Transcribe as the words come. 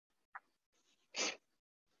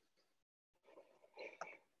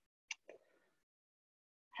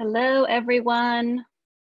Hello, everyone.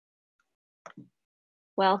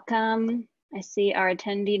 Welcome. I see our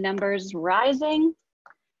attendee numbers rising.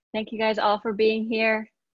 Thank you guys all for being here.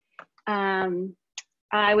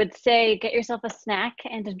 I would say get yourself a snack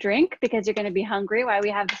and a drink because you're going to be hungry while we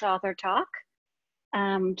have this author talk.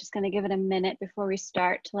 Just going to give it a minute before we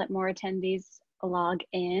start to let more attendees log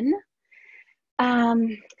in.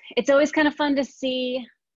 It's always kind of fun to see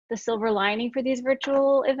the silver lining for these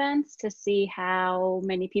virtual events, to see how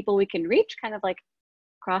many people we can reach kind of like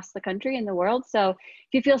across the country and the world. So if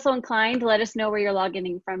you feel so inclined, let us know where you're logging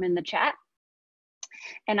in from in the chat.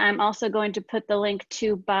 And I'm also going to put the link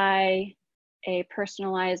to buy a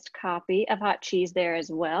personalized copy of Hot Cheese there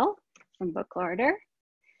as well from Booklarder.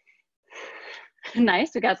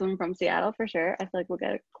 Nice, we got some from Seattle for sure. I feel like we'll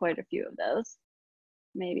get quite a few of those.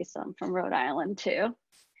 Maybe some from Rhode Island too.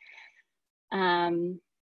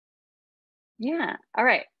 Yeah, all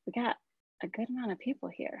right, we got a good amount of people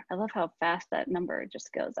here. I love how fast that number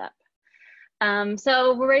just goes up.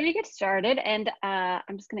 So we're ready to get started, and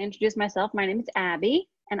I'm just gonna introduce myself. My name is Abby,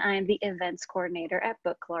 and I am the events coordinator at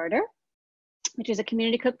Booklarder, which is a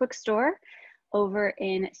community cookbook store over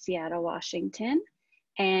in Seattle, Washington.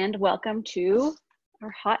 And welcome to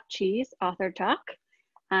our Hot Cheese author talk,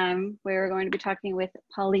 where we're going to be talking with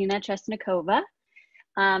Polina Chesnakova.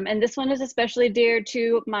 And this one is especially dear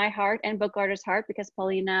to my heart and Booklarder's heart because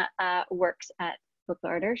Polina works at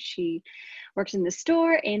Booklarder. She works in the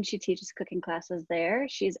store and she teaches cooking classes there.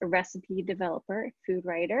 She's a recipe developer, food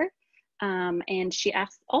writer, and she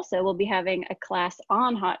also will be having a class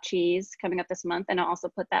on hot cheese coming up this month. And I'll also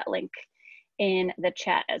put that link in the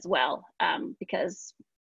chat as well, because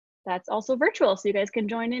that's also virtual, so you guys can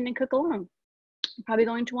join in and cook along. You're probably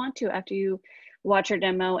going to want to after you watch her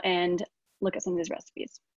demo and look at some of these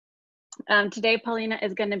recipes. Today, Polina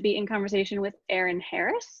is going to be in conversation with Erin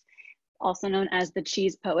Harris, also known as the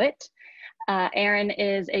Cheese Poet. Erin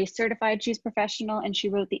is a certified cheese professional, and she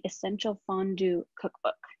wrote the Essential Fondue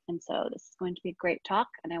Cookbook. And so this is going to be a great talk,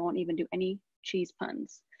 and I won't even do any cheese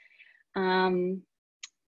puns.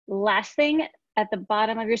 Last thing, at the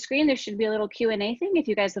bottom of your screen, there should be a little Q&A thing. If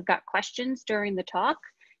you guys have got questions during the talk,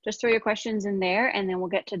 just throw your questions in there, and then we'll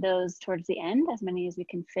get to those towards the end, as many as we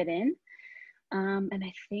can fit in. And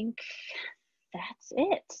I think that's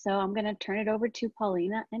it. So I'm going to turn it over to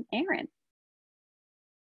Polina and Erin.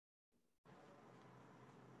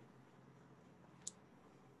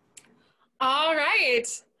 All right.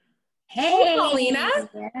 Hey, Polina.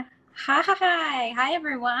 Hi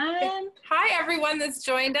everyone. Hi, everyone that's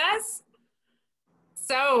joined us.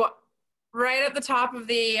 So, right at the top of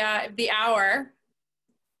the hour,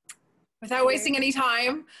 without wasting any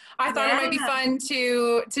time, I thought it might be fun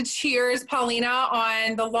to cheers Polina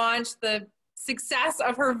on the launch, the success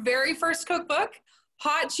of her very first cookbook,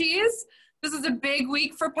 Hot Cheese. This is a big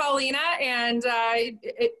week for Polina, and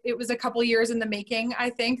it was a couple years in the making,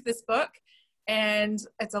 I think, this book, and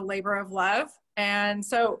it's a labor of love. And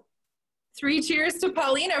so 3 cheers to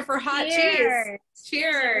Polina for Hot Cheese.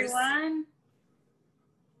 Cheers. Everyone.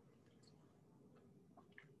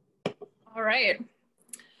 All right.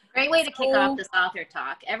 Great way to kick off this author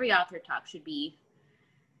talk. Every author talk should be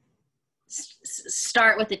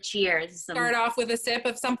start with a cheers. Start off with a sip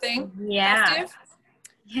of something festive.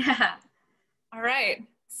 Yeah. All right.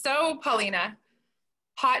 So, Polina,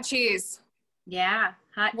 Hot Cheese. Yeah,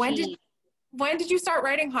 Hot Cheese. When did you start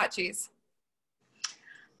writing Hot Cheese?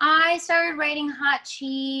 I started writing Hot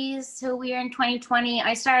Cheese, so we are in 2020.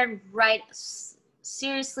 I started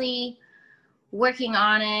seriously working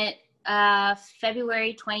on it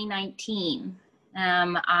February 2019.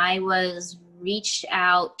 I was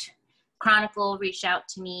Chronicle reached out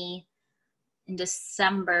to me in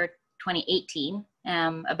December 2018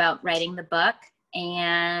 about writing the book,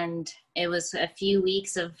 and it was a few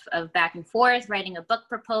weeks of back and forth, writing a book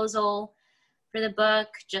proposal for the book,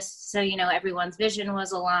 just so you know everyone's vision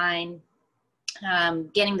was aligned,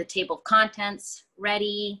 getting the table of contents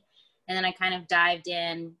ready, and then I kind of dived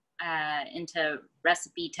into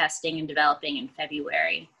recipe testing and developing in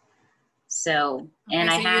February. So,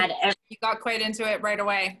 and so you got quite into it right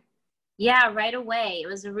away. Yeah, right away. It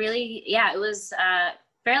was it was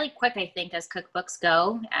fairly quick, I think, as cookbooks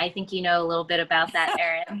go. I think you know a little bit about that,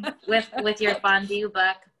 Erin, with your fondue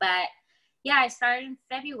book. But yeah, I started in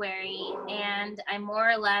February, and I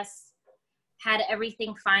more or less had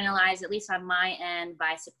everything finalized, at least on my end,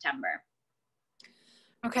 by September.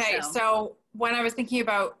 Okay, so when I was thinking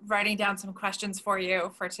about writing down some questions for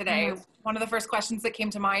you for today, one of the first questions that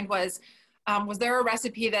came to mind was there a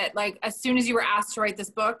recipe that, like, as soon as you were asked to write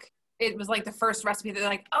this book, it was like the first recipe that,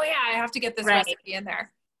 like, oh yeah, I have to get this recipe in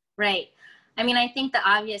there? Right. I mean, I think the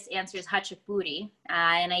obvious answer is hachapuri,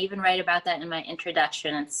 and I even write about that in my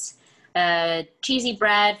introduction. It's cheesy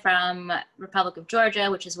bread from Republic of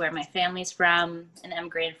Georgia, which is where my family's from and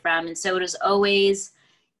emigrated from. And so it was always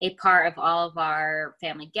a part of all of our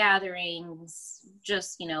family gatherings,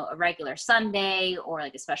 just, you know, a regular Sunday or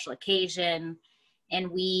like a special occasion.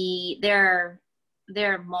 And there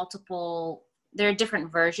are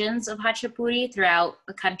different versions of hachapuri throughout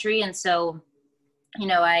the country. And so, you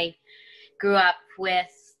know, I grew up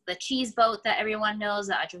with the cheese boat that everyone knows,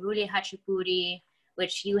 the ajuruli hachapuri,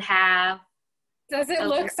 which you have. Does it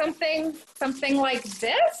look something like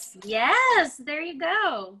this? Yes, there you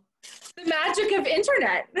go. The magic of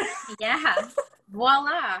internet. Yeah,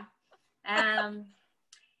 voila.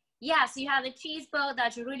 Yeah, so you have the cheese boat, the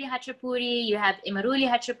ajuruli hachapuri. You have imaruli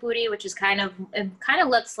hachapuri, which is kind of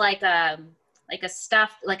looks like a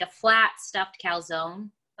flat stuffed calzone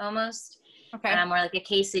almost. Okay. Or like a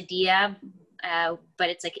quesadilla, but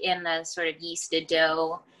it's like in the sort of yeasted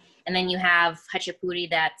dough. And then you have hachapuri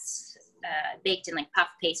that's baked in like puff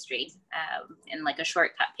pastry, in like a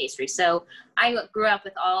short cut pastry. So I grew up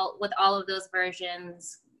with all of those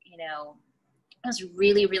versions. You know, I was a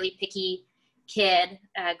really, really picky kid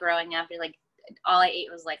growing up. Like all I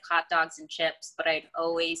ate was like hot dogs and chips, but I'd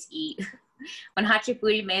always eat when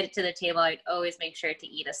hachapuri made it to the table. I'd always make sure to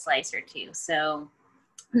eat a slice or two. So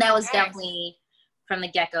that was definitely from the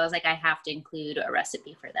get-go. I was like, I have to include a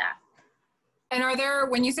recipe for that. And are there,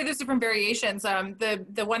 when you say there's different variations, the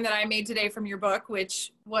one that I made today from your book,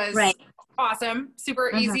 which was awesome, super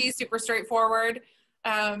easy, super straightforward,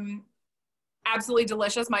 absolutely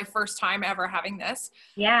delicious. My first time ever having this.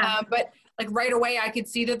 Yeah. But like right away, I could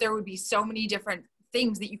see that there would be so many different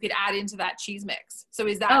things that you could add into that cheese mix. So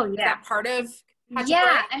is that part of hachapuri?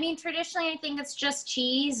 Yeah, I mean, traditionally, I think it's just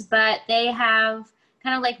cheese, but they have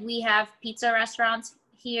kind of like we have pizza restaurants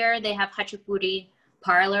here. They have hachapuri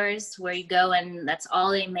parlors where you go and that's all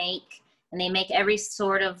they make. And they make every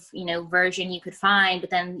sort of, you know, version you could find, but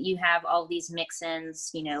then you have all these mix-ins,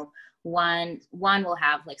 you know, one will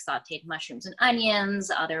have like sauteed mushrooms and onions,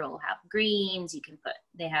 other will have greens.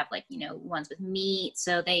 They have like, you know, ones with meat.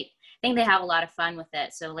 So I think they have a lot of fun with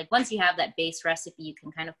it. So like once you have that base recipe, you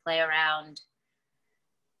can kind of play around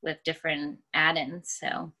with different add-ins.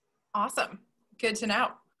 So awesome. Good to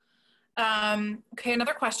know. Okay,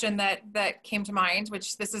 another question that came to mind,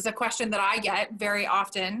 which this is a question that I get very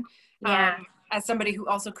often as somebody who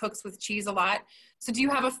also cooks with cheese a lot. So do you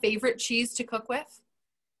have a favorite cheese to cook with?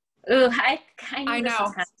 Ooh, I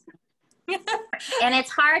know. And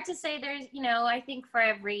it's hard to say. There's, you know, I think for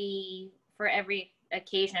every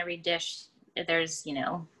occasion, every dish, there's, you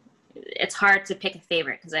know, it's hard to pick a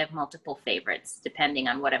favorite because I have multiple favorites depending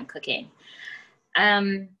on what I'm cooking.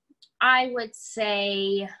 I would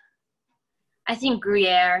say, I think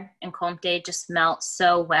Gruyere and Comté just melt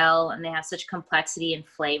so well, and they have such complexity and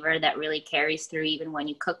flavor that really carries through even when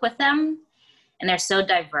you cook with them. And they're so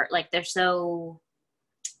they're so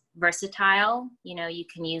versatile. You know, you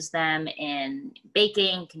can use them in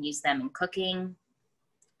baking, you can use them in cooking.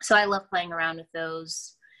 So I love playing around with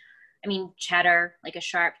those. I mean, cheddar, like a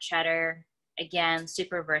sharp cheddar, again,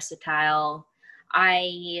 super versatile.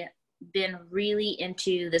 I've been really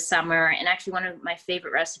into the summer, and actually one of my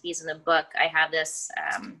favorite recipes in the book, I have this,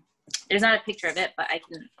 there's not a picture of it, but I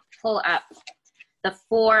can pull up the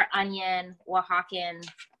 4-onion Oaxacan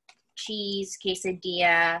cheese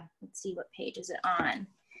quesadilla. Let's see, what page is it on?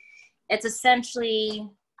 It's essentially,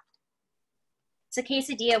 it's a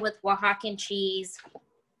quesadilla with Oaxacan cheese,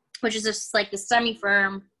 which is just like the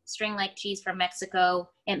semi-firm string-like cheese from Mexico.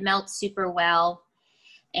 It melts super well.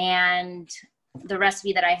 And the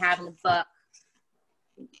recipe that I have in the book,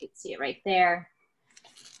 you can see it right there.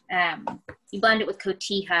 You blend it with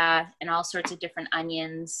cotija and all sorts of different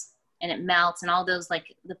onions, and it melts, and all those,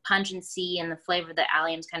 like the pungency and the flavor of the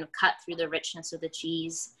alliums kind of cut through the richness of the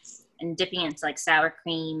cheese, and dipping into like sour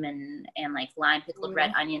cream and like lime pickled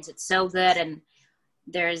red onions. It's so good. And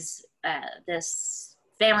there's this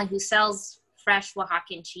family who sells fresh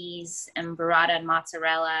Oaxacan cheese and burrata and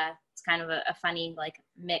mozzarella. It's kind of a funny like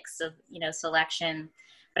mix of, you know, selection,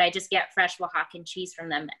 but I just get fresh Oaxacan cheese from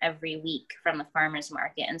them every week from the farmer's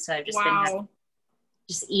market. And so I've just been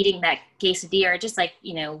just eating that quesadilla, or just like,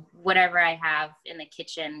 you know, whatever I have in the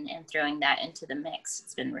kitchen and throwing that into the mix.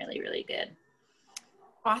 It's been really, really good.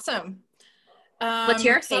 Awesome. What's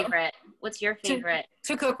your favorite? What's your favorite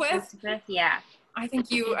to cook with? Yeah. I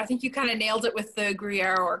think you kind of nailed it with the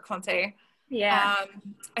Gruyere or Comté. Yeah.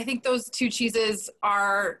 I think those two cheeses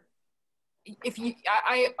are,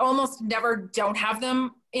 I almost never don't have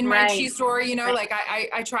them in my cheese store, you know, like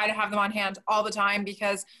I try to have them on hand all the time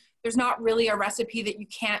because there's not really a recipe that you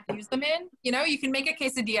can't use them in. You know, you can make a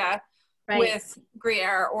quesadilla with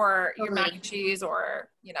Gruyere or your mac and cheese, or,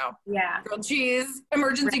 you know, grilled cheese,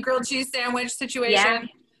 emergency grilled cheese sandwich situation,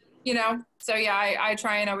 you know? So yeah, I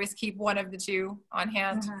try and always keep one of the two on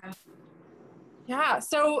hand. Yeah.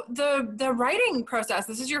 So the writing process,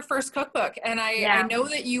 this is your first cookbook, and I know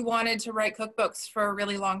that you wanted to write cookbooks for a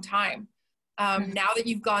really long time. Now that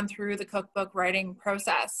you've gone through the cookbook writing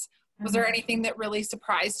process, was there anything that really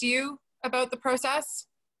surprised you about the process?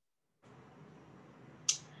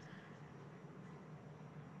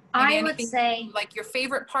 Maybe I would say, like your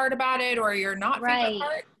favorite part about it, or your not favorite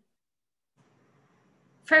part?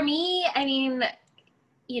 For me, I mean,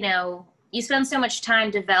 you know, you spend so much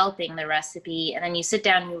time developing the recipe, and then you sit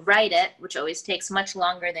down and you write it, which always takes much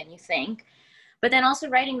longer than you think. But then also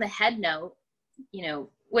writing the head note, you know,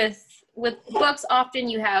 with books, often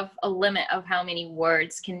you have a limit of how many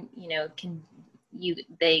words how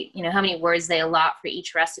many words they allot for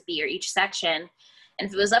each recipe or each section. And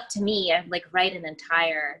if it was up to me, I'd like write an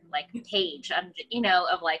entire like page, you know,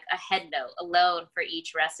 of like a head note alone for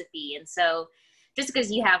each recipe. And so just because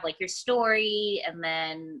you have like your story, and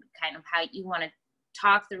then kind of how you want to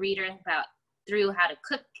talk the reader through how to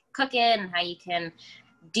cook it, and how you can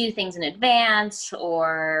do things in advance,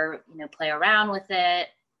 or, you know, play around with it.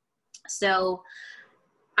 So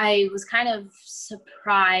I was kind of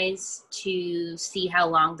surprised to see how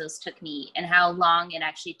long those took me, and how long it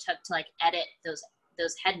actually took to like edit those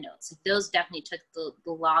head notes. Those definitely took the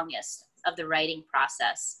longest of the writing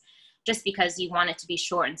process, just because you want it to be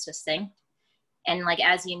short and succinct. And like,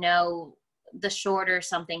 as you know, the shorter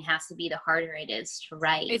something has to be, the harder it is to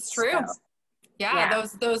write. It's true. So, yeah,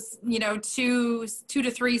 those, you know, two to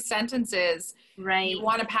three sentences. Right. You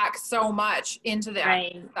want to pack so much into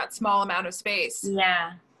that small amount of space.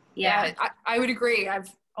 Yeah. I would agree. I've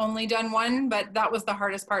only done one, but that was the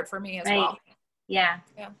hardest part for me as well. Yeah.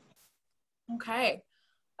 Okay.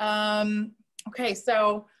 Okay.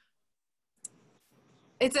 So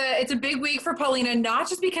it's a big week for Polina, not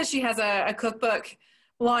just because she has a cookbook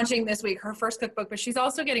launching this week, her first cookbook, but she's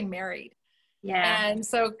also getting married. Yeah. And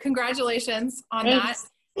so congratulations on that.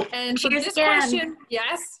 And cheers so this again. question,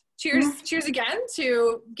 cheers again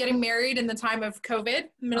to getting married in the time of COVID,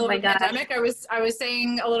 middle of the pandemic. I was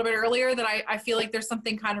saying a little bit earlier that I feel like there's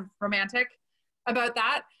something kind of romantic about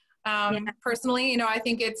that. Personally, you know, I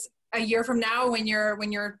think it's a year from now when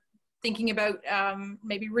you're thinking about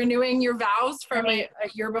maybe renewing your vows from a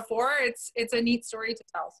year before. It's a neat story to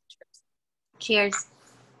tell. So cheers.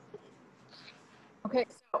 Okay,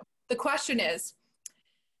 so the question is,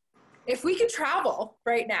 if we could travel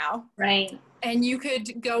right now, and you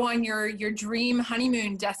could go on your dream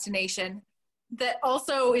honeymoon destination that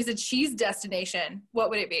also is a cheese destination, what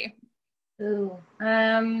would it be? Ooh,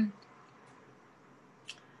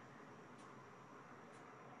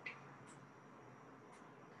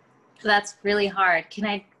 that's really hard. Can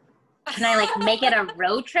I like make it a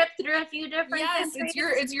road trip through a few different countries?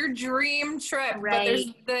 it's your dream trip, but there's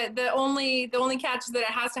the only catch is that it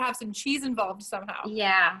has to have some cheese involved somehow.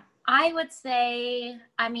 Yeah, I would say,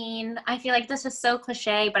 I mean, I feel like this is so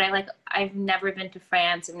cliche, but I've never been to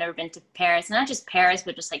France. I've never been to Paris, not just Paris,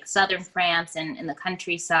 but just like southern France and in the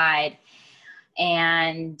countryside.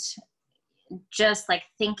 And just like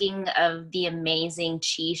thinking of the amazing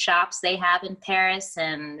cheese shops they have in Paris,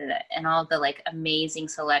 and all the like amazing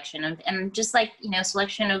selection and just like, you know,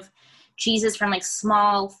 selection of cheeses from like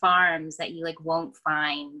small farms that you like won't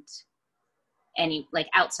find any like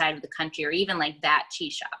outside of the country, or even like that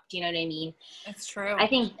cheese shop. Do you know what I mean? That's true. I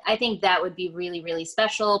think that would be really, really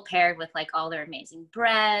special, paired with like all their amazing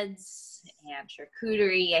breads and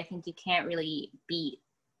charcuterie. I think you can't really beat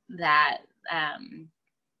that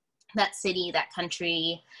that city, that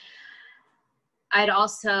country. I'd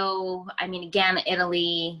also, I mean, again,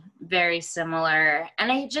 Italy, very similar. And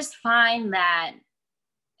I just find that,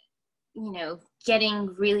 you know,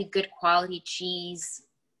 getting really good quality cheese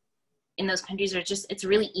in those countries it's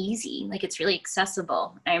really easy. Like, it's really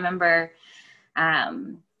accessible. I remember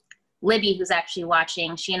Libby, who's actually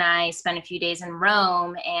watching, she and I spent a few days in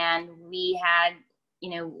Rome, and we had, you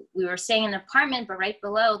know, we were staying in an apartment, but right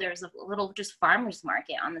below there was a little just farmer's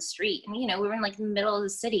market on the street. And, you know, we were in like the middle of the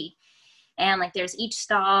city, and like there's each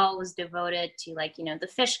stall was devoted to like, you know, the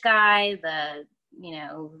fish guy, the, you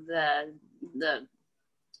know, the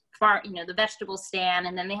farm, you know, the vegetable stand.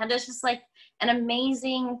 And then they had this just like an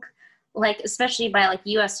amazing, like, especially by like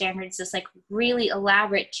US standards, this like really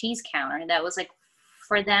elaborate cheese counter that was like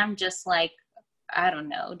for them, just like, I don't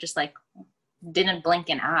know, just like didn't blink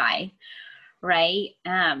an eye. Right.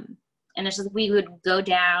 And it's just, we would go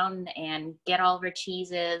down and get all of our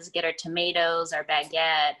cheeses, get our tomatoes, our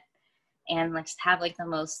baguette, and like just have like the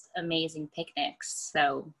most amazing picnics.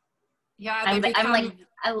 So yeah,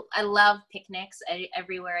 I love picnics.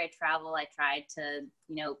 Everywhere I travel, I try to,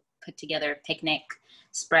 put together a picnic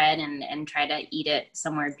spread and try to eat it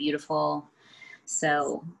somewhere beautiful.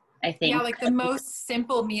 So I think like the most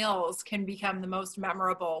simple meals can become the most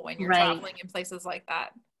memorable when you're traveling in places like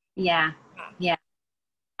that. Yeah.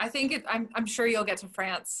 I think I'm sure you'll get to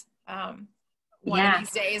France one of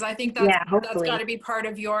these days. I think that's got to be part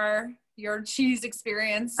of your cheese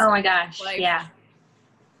experience. Oh my gosh. Yeah.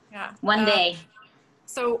 One day.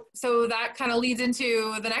 So that kind of leads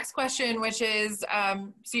into the next question, which is,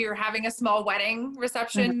 so you're having a small wedding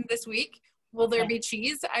reception this week. Will there be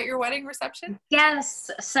cheese at your wedding reception?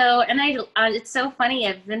 Yes. So, and it's so funny.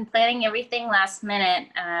 I've been planning everything last minute.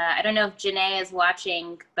 I don't know if Janae is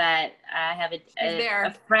watching, but I have a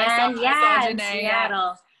friend. I saw Janae, in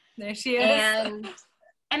Seattle. Yeah. There she is.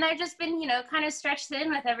 And I've just been, kind of stretched thin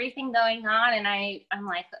with everything going on. And I'm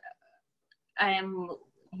like,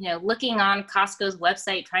 looking on Costco's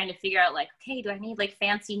website, trying to figure out like, okay, do I need like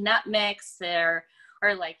fancy nut mix or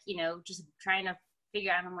like, just trying to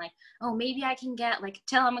figure out. I'm like, oh, maybe I can get like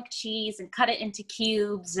Tillamook cheese and cut it into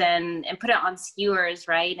cubes and put it on skewers,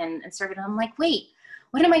 right? And serve it. I'm like, wait,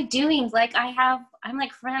 what am I doing? Like I'm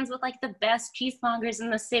like friends with like the best cheesemongers in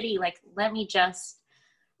the city. Like, let me just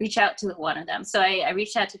reach out to one of them. So I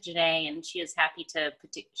reached out to Janae, and she is happy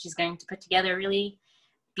she's going to put together a really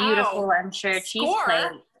beautiful, I'm sure, cheese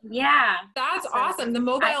plate. Yeah. That's awesome. The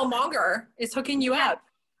mobile monger is hooking you up.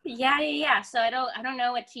 Yeah. So I don't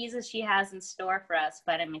know what cheeses she has in store for us,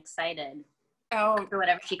 but I'm excited for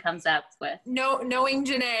whatever she comes up with. Knowing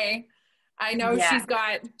Janae, I know she's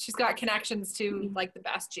got connections to like the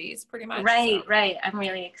best cheese, pretty much. Right. I'm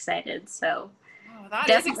really excited. So that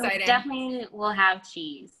is exciting. Definitely we'll have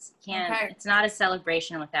cheese. It's not a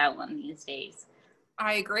celebration without one these days.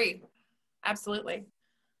 I agree. Absolutely.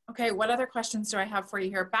 Okay, what other questions do I have for you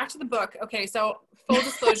here? Back to the book. Okay, so full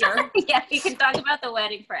disclosure. Yeah, we can talk about the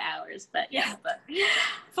wedding for hours, but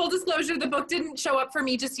full disclosure, the book didn't show up for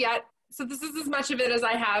me just yet. So this is as much of it as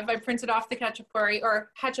I have. I printed off the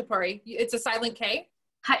Hachapuri. It's a silent K.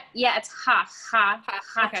 It's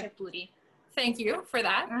Hachapuri. Okay. Thank you for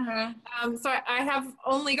that. Mm-hmm. So I have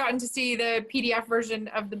only gotten to see the PDF version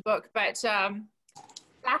of the book, but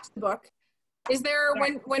back to the book. Is there,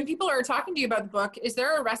 when people are talking to you about the book, is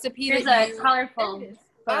there a recipe There's a colorful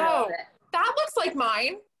photo of it. That looks like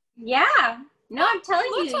mine. Yeah. No, I'm telling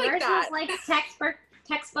you, yours that. is like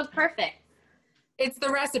textbook perfect. It's the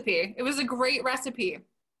recipe. It was a great recipe.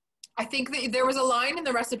 I think that there was a line in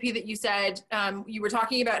the recipe that you said, you were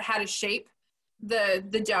talking about how to shape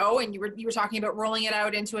the dough, and you were talking about rolling it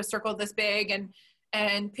out into a circle this big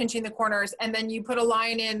and pinching the corners. And then you put a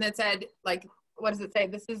line in that said, like, what does it say?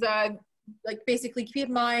 This is like basically keep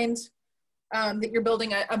in mind that you're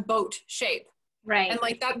building a boat shape. Right. And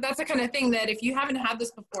like that's the kind of thing that if you haven't had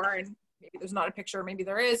this before, and maybe there's not a picture, maybe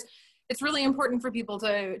there is, it's really important for people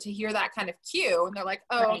to hear that kind of cue, and they're like,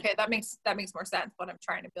 oh, okay, that makes more sense what I'm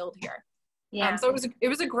trying to build here. Yeah. So it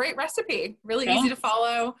was a great recipe, really easy to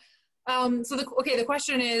follow. So the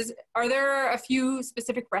question is, are there a few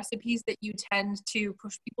specific recipes that you tend to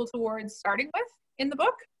push people towards starting with in the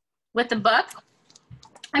book? With the book?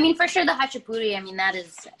 I mean, for sure, the hachapuri, I mean, that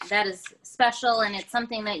is special, and it's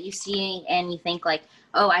something that you see and you think like,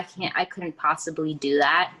 oh, I couldn't possibly do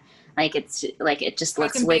that. Like it just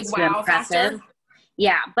looks way too impressive. Factor.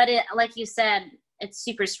 Yeah, but it, like you said, it's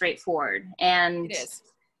super straightforward, and it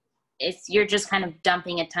is. You're just kind of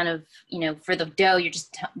dumping a ton of, for the dough, you're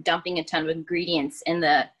just dumping a ton of ingredients in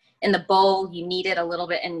the bowl. You knead it a little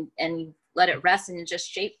bit and you let it rest, and it's just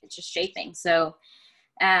shaping. So,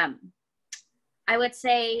 I would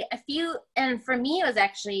say a few, and for me, it was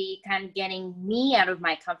actually kind of getting me out of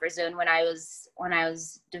my comfort zone when I was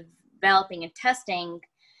developing and testing.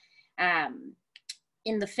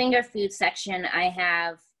 In the finger food section, I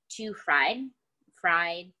have two fried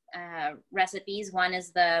recipes. One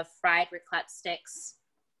is the fried raclette sticks.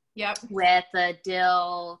 Yep. With the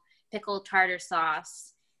dill pickled tartar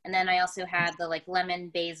sauce, and then I also had the like lemon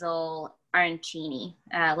basil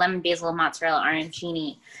mozzarella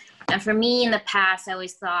arancini. And for me, in the past, I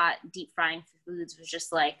always thought deep frying foods was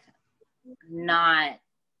just like not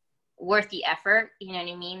worth the effort. You know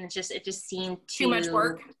what I mean? It just seemed too much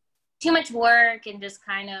work and just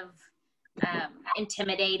kind of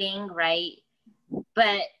intimidating, right?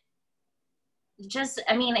 But just,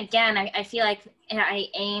 I mean, again, I feel like I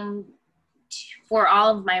aim for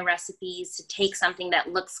all of my recipes to take something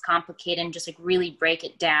that looks complicated and just like really break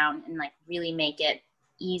it down and like really make it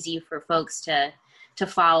easy for folks to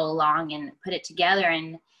follow along and put it together.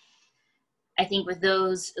 And I think with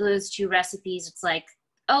those two recipes, it's like,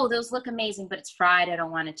 oh, those look amazing, but it's fried. I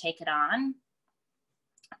don't want to take it on.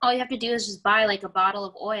 All you have to do is just buy like a bottle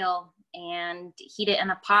of oil and heat it in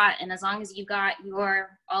a pot. And as long as you got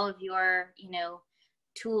all of your,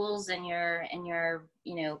 tools and your,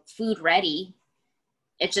 food ready,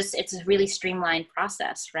 it's a really streamlined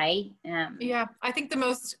process, right? Yeah, I think the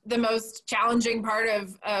most challenging part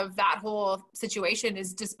of that whole situation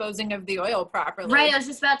is disposing of the oil properly. Right, I was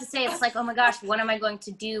just about to say, it's like, oh my gosh, what am I going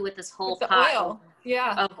to do with this whole with the pot oil?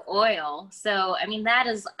 of oil? So, I mean, that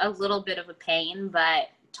is a little bit of a pain, but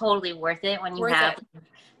totally worth it when you have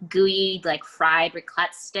gooey, like fried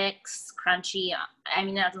raclette sticks, crunchy. I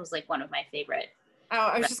mean, that was like one of my favorite. Oh,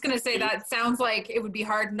 I was just going to say, that sounds like it would be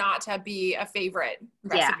hard not to be a favorite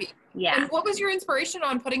recipe. Yeah. And what was your inspiration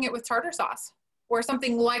on putting it with tartar sauce or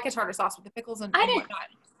something like a tartar sauce with the pickles and whatnot?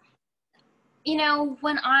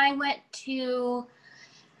 When I went to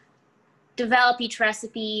develop each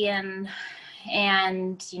recipe and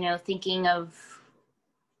thinking of,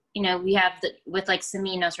 we have with like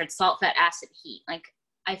Saminos, or salt, fat, acid, heat. Like,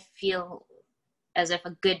 I feel as if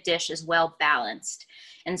a good dish is well balanced.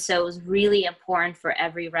 And so it was really important for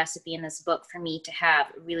every recipe in this book for me to have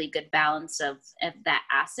a really good balance of that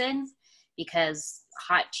acid, because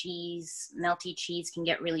hot cheese, melty cheese can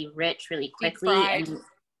get really rich really quickly. And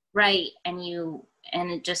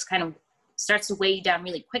it just kind of starts to weigh you down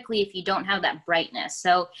really quickly if you don't have that brightness.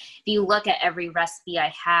 So if you look at every recipe,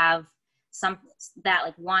 I have that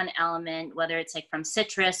like one element, whether it's like from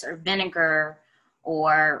citrus or vinegar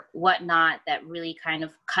or whatnot, that really kind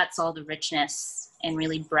of cuts all the richness and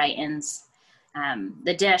really brightens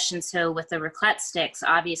the dish. And so with the raclette sticks,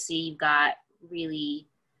 obviously you've got really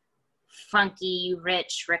funky,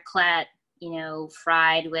 rich raclette,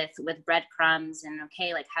 fried with breadcrumbs, and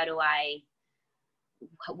like, how do I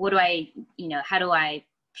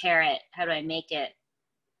pair it? How do I make it,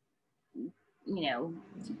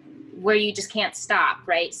 where you just can't stop,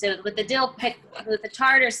 right? So with the with the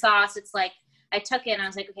tartar sauce, it's like, I took it and I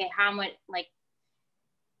was like, okay, how much, like,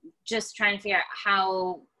 just trying to figure out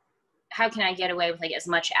how can I get away with like as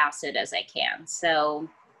much acid as I can. So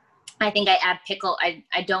I think I add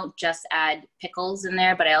I don't just add pickles in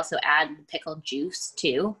there, but I also add pickle juice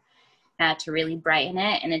too, to really brighten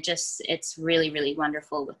it. And it's really, really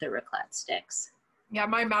wonderful with the raclette sticks. Yeah,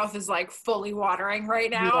 my mouth is like fully watering right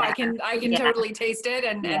now. Yeah. I can totally taste it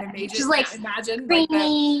and just like imagine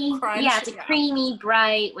creamy, like the crunch. Yeah, it's creamy,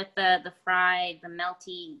 bright with the fried, the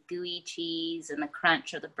melty, gooey cheese and the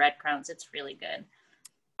crunch of the breadcrumbs. It's really good.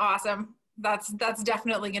 Awesome. That's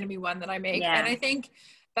definitely going to be one that I make. Yeah. And I think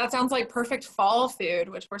that sounds like perfect fall food,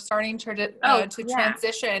 which we're starting to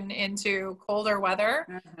transition into colder weather,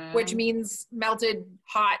 which means melted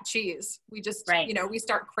hot cheese. We just, we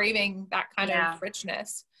start craving that kind of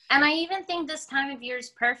richness. And I even think this time of year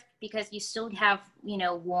is perfect because you still have,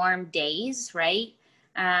 warm days, right?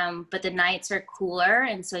 But the nights are cooler.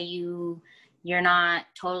 And so you're not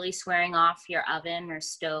totally swearing off your oven or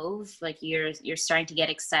stove. Like you're starting to get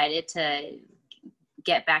excited to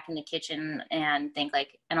get back in the kitchen and think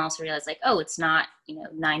like, and also realize like, oh, it's not,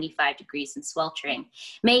 95 degrees and sweltering.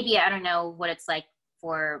 Maybe, I don't know what it's like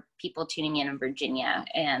for people tuning in Virginia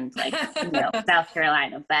and like, South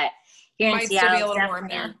Carolina, but here in Seattle, still be a little warm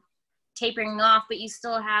there. Tapering off, but you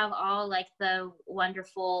still have all like the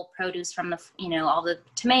wonderful produce from the, all the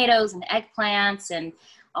tomatoes and eggplants and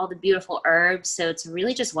all the beautiful herbs. So it's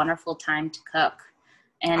really just wonderful time to cook.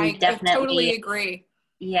 And I totally agree.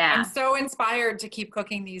 Yeah. I'm so inspired to keep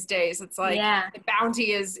cooking these days. It's like the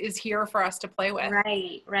bounty is here for us to play with.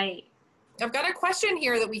 Right. I've got a question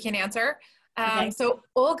here that we can answer. So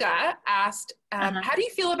Olga asked, how do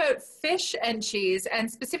you feel about fish and cheese,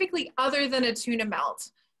 and specifically other than a tuna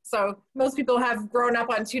melt? So most people have grown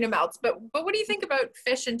up on tuna melts, but what do you think about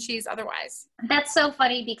fish and cheese otherwise? That's so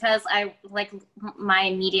funny because my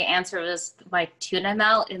immediate answer was like tuna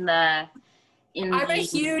melt I'm a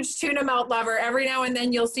huge tuna melt lover. Every now and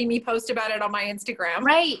then you'll see me post about it on my Instagram.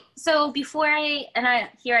 Right. So before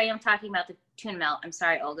here I am talking about the tuna melt. I'm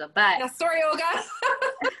sorry, Olga, but. Yeah, sorry, Olga.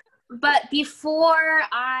 But before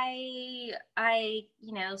I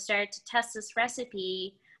started to test this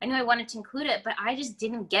recipe, I knew I wanted to include it, but I just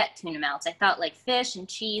didn't get tuna melts. I thought like fish and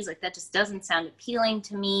cheese, like that just doesn't sound appealing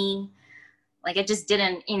to me. Like it just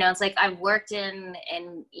didn't, it's like I've worked in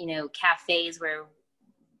cafes where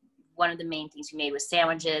one of the main things we made was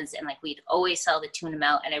sandwiches, and like we'd always sell the tuna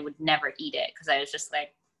melt and I would never eat it because I was just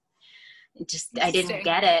like, I didn't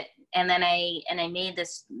get it. And then I made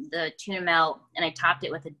the tuna melt and I topped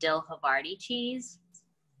it with a dill Havarti cheese.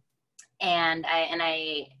 And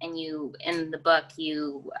you, in the book,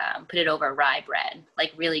 you put it over rye bread,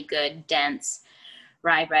 like really good, dense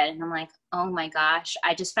rye bread. And I'm like, oh my gosh,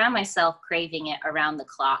 I just found myself craving it around the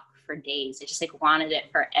clock for days. I just like wanted it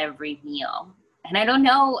for every meal. And I don't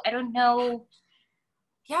know.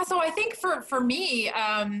 Yeah. So I think for me,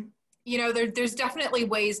 you know, there's definitely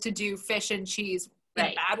ways to do fish and cheese in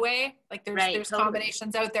a bad way. Like there's totally.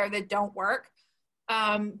 combinations out there that don't work.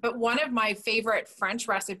 But one of my favorite French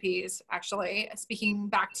recipes, actually, speaking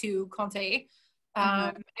back to Comté,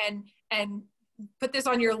 and put this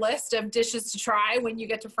on your list of dishes to try when you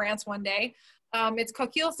get to France one day. It's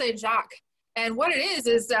coquille Saint-Jacques. And what it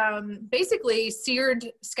is basically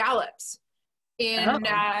seared scallops.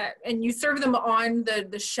 And you serve them on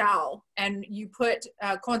the shell, and you put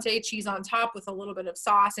Comté cheese on top with a little bit of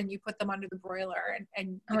sauce, and you put them under the broiler.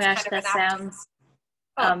 And oh my gosh, that sounds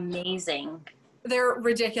amazing. They're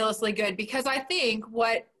ridiculously good, because I think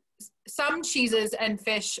what some cheeses and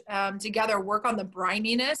fish together work on the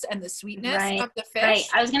brininess and the sweetness of the fish. Right.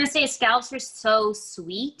 I was going to say scallops are so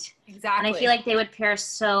sweet. Exactly. And I feel like they would pair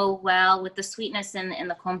so well with the sweetness in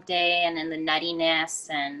the Comté and in the nuttiness.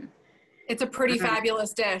 And it's a pretty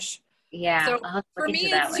fabulous dish. Yeah. So for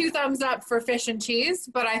me, it's 2 thumbs up for fish and cheese,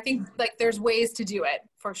 but I think like there's ways to do it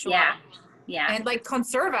for sure. Yeah. And like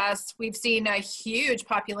conservas, we've seen a huge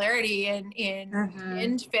popularity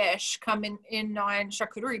in fish come in on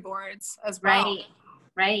charcuterie boards as well.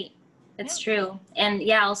 Right. It's true. And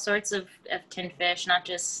yeah, all sorts of tinned fish, not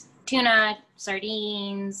just tuna,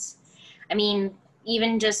 sardines. I mean,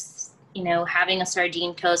 even just, you know, having a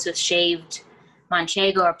sardine toast with shaved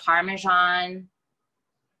manchego or parmesan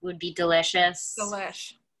would be delicious.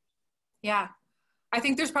 Delish. Yeah. I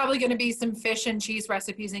think there's probably going to be some fish and cheese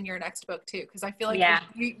recipes in your next book too, because I feel like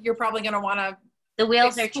you're probably going to want to. The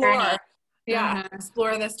wheels are turning. Yeah,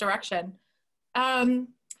 explore this direction.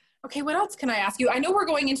 Okay, what else can I ask you? I know we're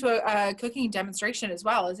going into a cooking demonstration as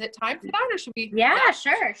well. Is it time for that, or should we? Yeah,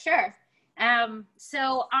 sure.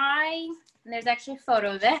 So there's actually a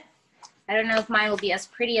photo of it. I don't know if mine will be as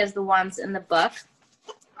pretty as the ones in the book.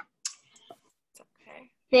 It's okay.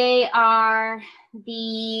 They are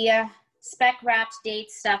the speck wrapped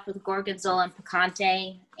dates stuffed with gorgonzola and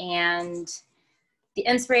picante. And the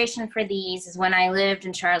inspiration for these is when I lived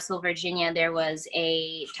in Charlottesville, Virginia, there was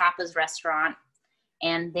a tapas restaurant,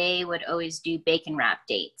 and they would always do bacon wrapped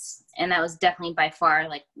dates. And that was definitely by far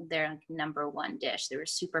like their number one dish. They were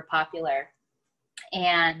super popular.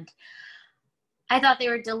 And I thought they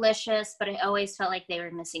were delicious, but I always felt like they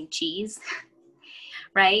were missing cheese,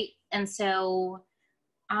 right? And so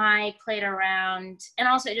I played around, and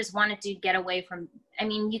also I just wanted to get away from, I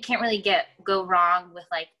mean, you can't really go wrong with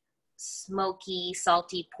like smoky,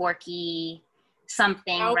 salty, porky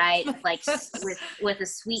something, right? Like with a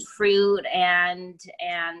sweet fruit and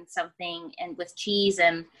something, and with cheese.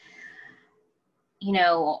 And, you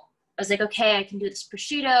know, I was like, okay, I can do this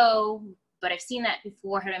prosciutto, but I've seen that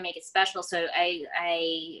before. How do I make it special? So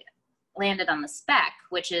I landed on the speck,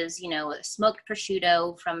 which is, you know, a smoked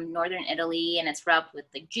prosciutto from northern Italy, and it's rubbed with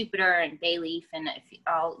like Jupiter and bay leaf and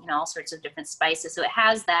all sorts of different spices. So it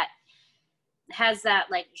has that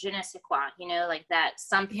like je ne sais quoi, you know, like that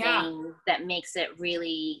something that makes it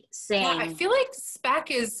really sing. Yeah, I feel like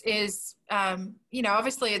speck is you know,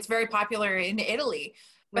 obviously it's very popular in Italy,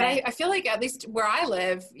 but I feel like at least where I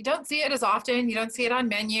live, you don't see it as often. You don't see it on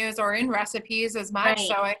menus or in recipes as much. Right.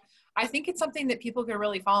 So I think it's something that people could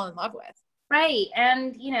really fall in love with. Right.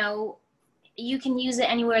 And, you know, you can use it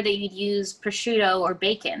anywhere that you'd use prosciutto or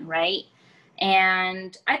bacon, right?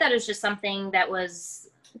 And I thought it was just something that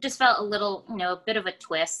just felt a little, you know, a bit of a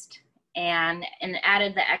twist, and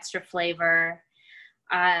added the extra flavor.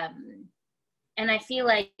 And I feel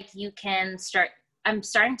like I'm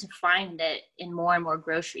starting to find it in more and more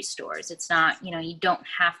grocery stores. It's not, you know, you don't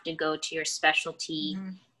have to go to your specialty,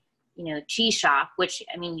 you know, cheese shop, which,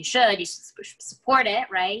 I mean, you should support it,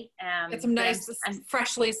 right? It's some nice,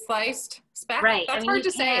 freshly sliced speck. Right. That's hard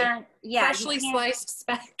to say. Yeah. Freshly sliced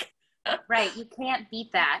speck. Right. You can't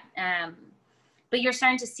beat that. But you're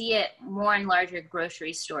starting to see it more in larger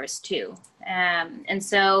grocery stores too. And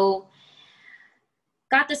so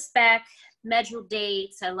got the speck, medjool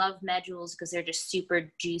dates. I love medjools because they're just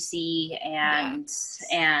super juicy and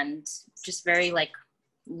just very like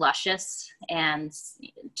luscious and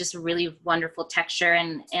just a really wonderful texture.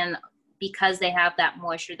 And because they have that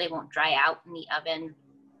moisture, they won't dry out in the oven.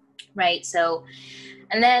 Right. So,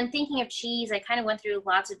 and then thinking of cheese, I kind of went through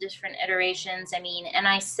lots of different iterations. I mean, and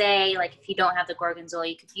I say, like, if you don't have the gorgonzola,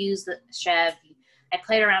 you could use the chèvre. I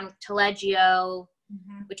played around with taleggio,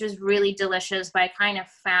 which was really delicious, but I kind of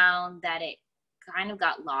found that it kind of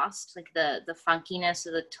got lost. Like the funkiness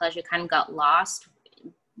of the pleasure kind of got lost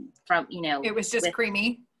from, it was just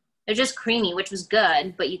creamy. It was just creamy, which was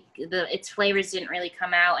good, but its flavors didn't really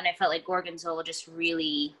come out. And I felt like Gorgonzola just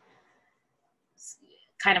really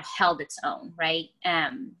kind of held its own, right?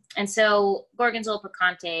 And so Gorgonzola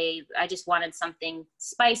Picante, I just wanted something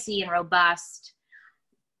spicy and robust.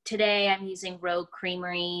 Today I'm using Rogue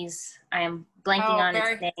Creameries. I am blanking on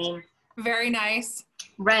its name. Very nice.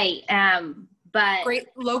 Right. But great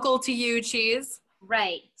local to you cheese.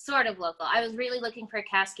 Right. Sort of local. I was really looking for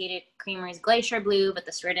Cascaded Creameries Glacier Blue, but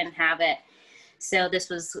the store didn't have it. So this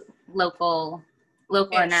was local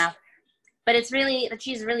enough. But the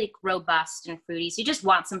cheese is really robust and fruity. So you just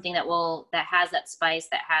want something that has that spice,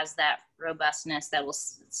 that has that robustness, that will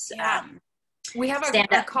we have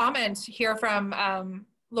a comment here from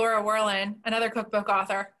Laura Werlin, another cookbook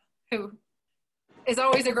author, who is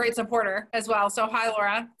always a great supporter as well. So hi,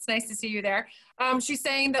 Laura. It's nice to see you there. She's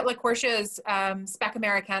saying that LaQuarcia's Speck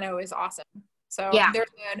Americano is awesome. So there's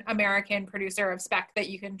an American producer of Speck that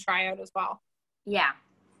you can try out as well. Yeah.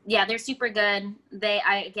 Yeah, they're super good.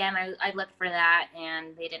 I looked for that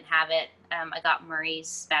and they didn't have it. I got Murray's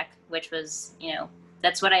Speck, which was,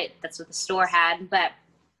 that's what the store had. But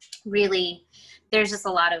really, there's just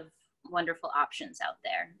a lot of wonderful options out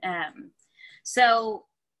there. So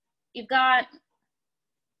you've got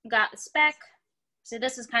the Speck. So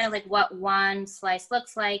this is kind of like what one slice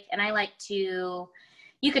looks like. And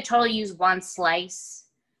you could totally use one slice,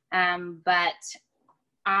 but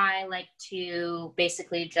I like to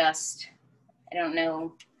basically just,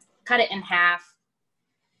 cut it in half.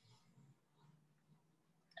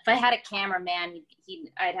 If I had a cameraman,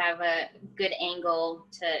 I'd have a good angle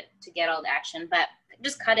to get all the action, but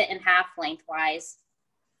just cut it in half lengthwise.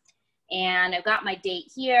 And I've got my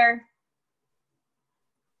date here.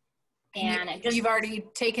 And you've already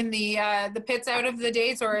taken the pits out of the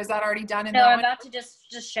dates, or is that already done? No, I'm about to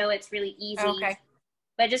just show it's really easy. Okay.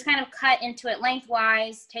 But just kind of cut into it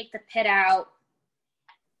lengthwise, take the pit out,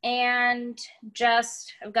 and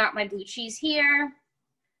I've got my blue cheese here.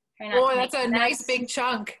 Oh, that's a nice big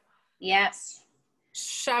chunk. Yes.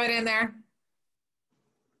 Shove it in there.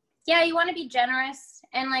 Yeah, you want to be generous.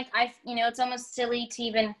 And it's almost silly to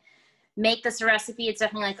even make this a recipe. It's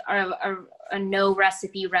definitely like a no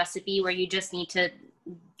recipe where you just need to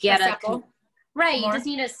get assemble. You just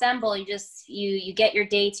need to assemble. You get your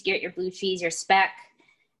dates, you get your blue cheese, your Speck,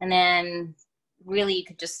 and then really you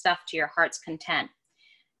could just stuff to your heart's content.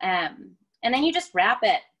 And then you just wrap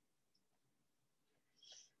it.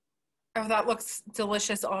 Oh, that looks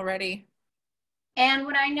delicious already. And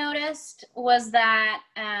what I noticed was that,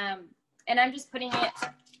 and I'm just putting it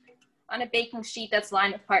on a baking sheet that's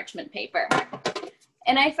lined with parchment paper.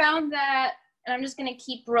 And I found that, and I'm just gonna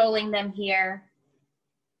keep rolling them here,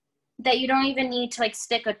 that you don't even need to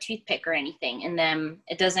stick a toothpick or anything in them.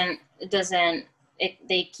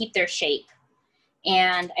 They keep their shape.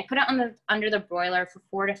 And I put it under the broiler for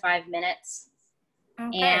 4 to 5 minutes.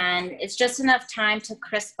 Okay. And it's just enough time to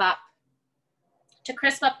crisp up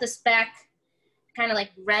the Speck, kind of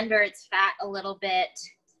render its fat a little bit,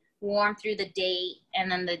 warm through the date,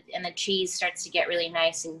 and then the cheese starts to get really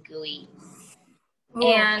nice and gooey. Ooh.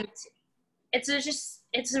 And it's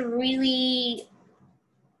a really,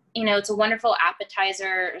 it's a wonderful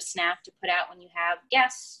appetizer or snack to put out when you have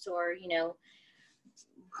guests, or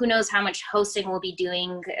who knows how much hosting we'll be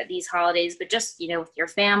doing these holidays, but just with your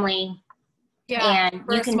family. Yeah, and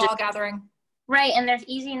you can small gathering. Right, and there's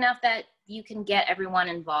easy enough that you can get everyone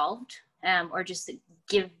involved, or just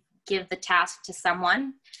give the task to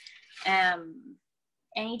someone. And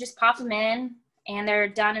you just pop them in, and they're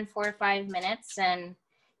done in 4 to 5 minutes, and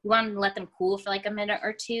you want to let them cool for a minute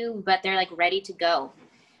or two, but they're ready to go.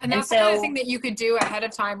 And that's the kind of thing that you could do ahead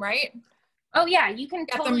of time, right? Oh yeah, you can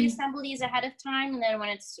totally assemble these ahead of time, and then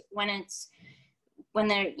when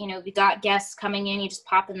they're we got guests coming in, you just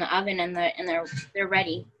pop in the oven, and they're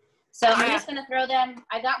ready. So I'm just gonna throw them.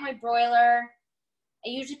 I got my broiler. I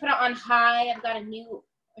usually put it on high. I've got moved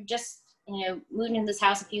into this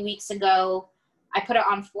house a few weeks ago. I put it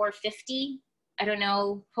on 450. I don't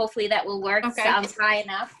know. Hopefully that will work. Okay. Sounds high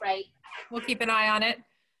enough, right? We'll keep an eye on it.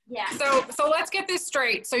 Yeah. So let's get this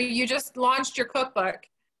straight. So you just launched your cookbook.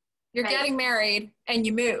 You're getting married, and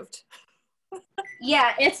you moved.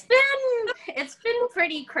 Yeah, it's been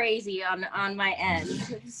pretty crazy on my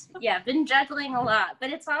end. Been juggling a lot,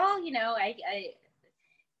 but it's all, I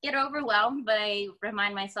get overwhelmed, but I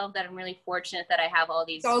remind myself that I'm really fortunate that I have all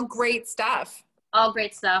these. It's all great stuff. All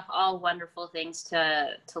great stuff, all wonderful things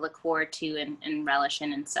to look forward to and relish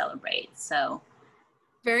in and celebrate. So.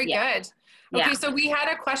 Very good. Yeah. Okay, so we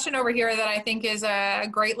had a question over here that I think is a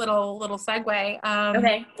great little segue.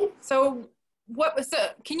 Okay. So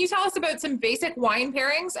can you tell us about some basic wine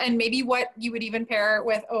pairings and maybe what you would even pair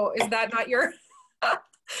with? Oh, is that not your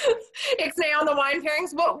ixnay on the wine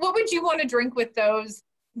pairings? What would you want to drink with those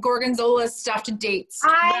Gorgonzola stuffed dates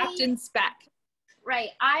wrapped in speck? Right.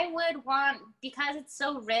 I would want, because it's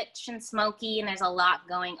so rich and smoky and there's a lot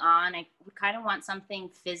going on, I would kind of want something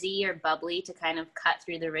fizzy or bubbly to kind of cut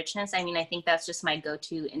through the richness. I mean, I think that's just my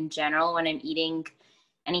go-to in general when I'm eating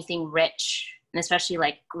anything rich, and especially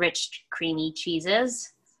like rich, creamy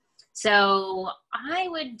cheeses. So I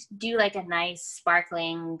would do like a nice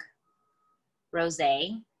sparkling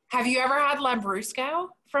rosé. Have you ever had Lambrusco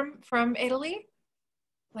from Italy?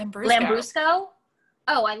 Lambrusco?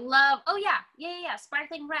 Oh yeah.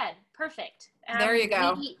 Sparkling red. Perfect. There you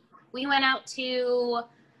go. We went out to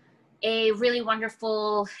a really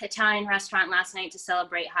wonderful Italian restaurant last night to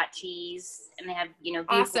celebrate hot cheese. And they have,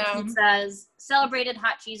 beautiful pizzas, celebrated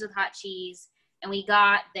hot cheese with hot cheese. And we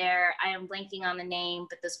got there, I am blanking on the name,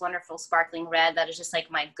 but this wonderful sparkling red that is just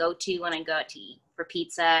like my go-to when I go out to eat for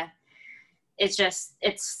pizza.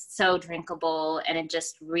 It's so drinkable, and it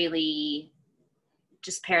just really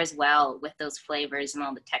just pairs well with those flavors and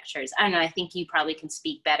all the textures. I don't know, I think you probably can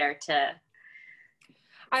speak better to.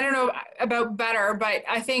 I don't know about better, but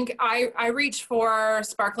I think I reach for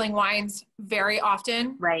sparkling wines very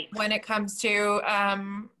often. Right. When it comes to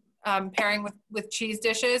pairing with cheese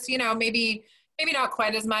dishes, maybe not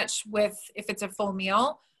quite as much if it's a full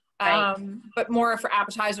meal, right. But more for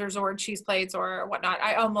appetizers or cheese plates or whatnot.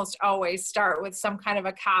 I almost always start with some kind of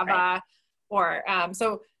a cava, right. Or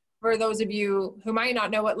so. For those of you who might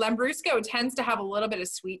not know, what Lambrusco tends to have a little bit of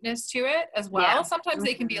sweetness to it as well. Yeah. Sometimes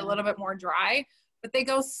they can be a little bit more dry, but they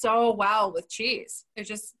go so well with cheese. They're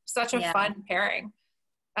just such a fun pairing.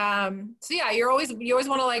 So yeah, you always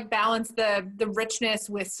want to like balance the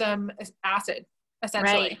richness with some acid,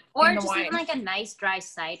 essentially. Right. Or just even like a nice dry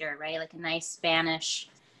cider, right? Like a nice Spanish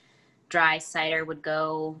dry cider would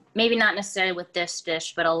go, maybe not necessarily with this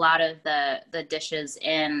dish, but a lot of the dishes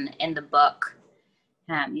in the book.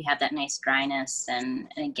 You have that nice dryness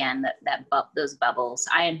and again, those bubbles.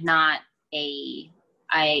 I am not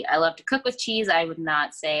I love to cook with cheese. I would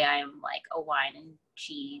not say I'm like a wine and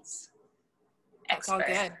cheese expert. That's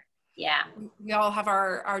all good. Yeah. We all have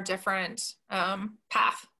our different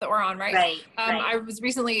path that we're on, right? Right. I was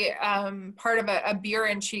recently part of a beer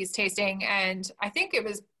and cheese tasting, and I think it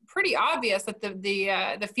was pretty obvious that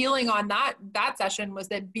the feeling on that session was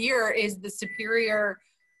that beer is the superior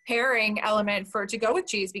pairing element to go with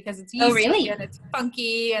cheese because it's yeasty and it's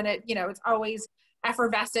funky and it's always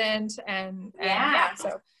effervescent and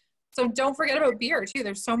so don't forget about beer too.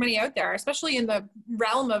 There's so many out there, especially in the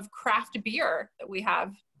realm of craft beer that we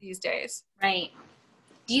have these days. Right.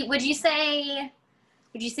 Would you say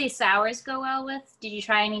sours go well with? Did you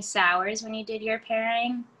try any sours when you did your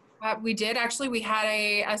pairing? We did actually. We had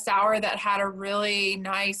a sour that had a really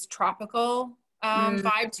nice tropical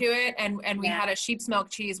vibe to it, and we had a sheep's milk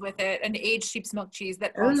cheese with it, an aged sheep's milk cheese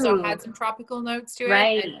that also had some tropical notes to it.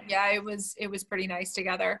 Right. And yeah, it was pretty nice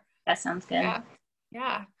together. That sounds good.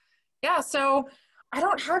 Yeah. So I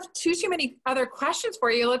don't have too many other questions for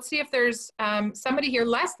you. Let's see if there's somebody here.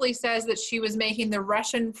 Leslie says that she was making the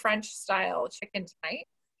Russian French style chicken tonight.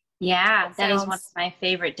 Yeah, that is one of my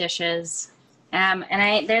favorite dishes.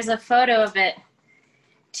 And there's a photo of it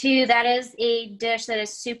too. That is a dish that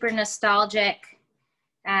is super nostalgic.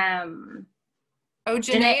 Janae,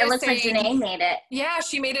 it looks like Janae made it. Yeah,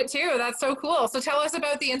 she made it too. That's so cool. So tell us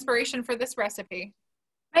about the inspiration for this recipe.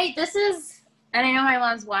 Right, and I know my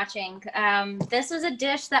mom's watching. This is a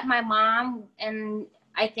dish that my mom, and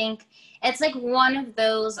I think it's like one of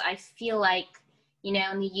those, I feel like, in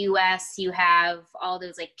the US, you have all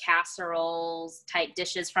those like casseroles type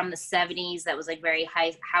dishes from the 70s that was like very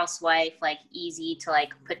housewife, like easy to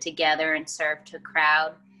like put together and serve to a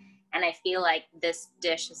crowd. And I feel like this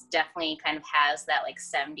dish is definitely kind of has that like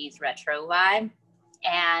 70s retro vibe.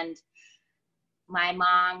 And my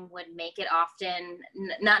mom would make it often,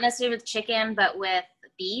 not necessarily with chicken, but with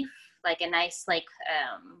beef, like a nice like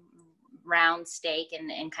round steak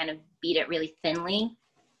and kind of beat it really thinly.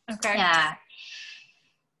 Okay. Yeah.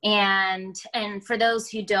 And for those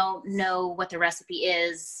who don't know what the recipe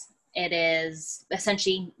is, it is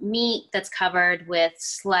essentially meat that's covered with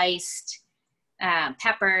sliced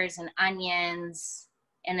peppers and onions,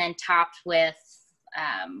 and then topped with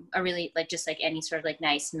a really like just like any sort of like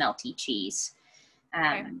nice melty cheese.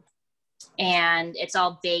 And it's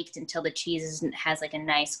all baked until the cheese has like a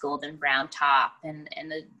nice golden brown top, and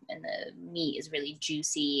the meat is really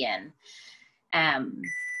juicy and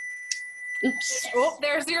oops. Oh,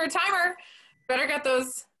 there's your timer. Better get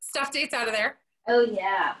those stuffed dates out of there. Oh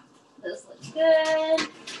yeah, those look good.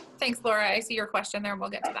 Thanks, Laura. I see your question there. We'll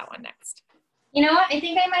get to that one next. You know what? I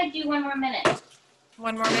think I might do one more minute.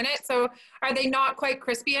 One more minute. So are they not quite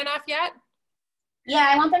crispy enough yet? Yeah,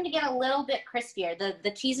 I want them to get a little bit crispier.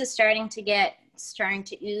 The cheese is starting to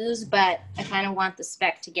ooze, but I kind of want the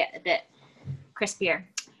speck to get a bit crispier.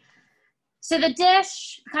 So the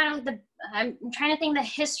dish, I'm trying to think the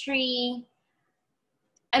history.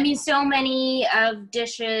 I mean, so many of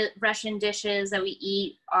Russian dishes that we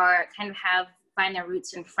eat find their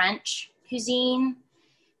roots in French cuisine,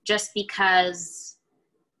 just because,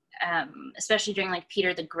 especially during like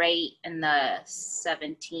Peter the Great in the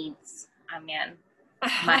 17th,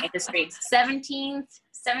 my history, 1600s,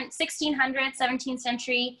 17th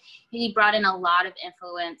century, he brought in a lot of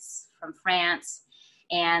influence from France,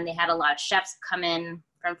 and they had a lot of chefs come in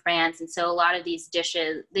from France. And so a lot of these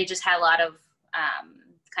dishes, they just had a lot of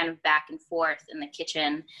kind of back and forth in the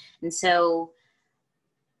kitchen. And so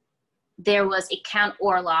there was a Count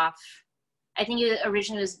Orloff. I think it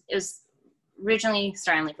was originally,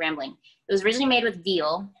 sorry, I'm like rambling. It was originally made with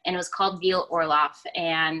veal, and it was called Veal Orloff,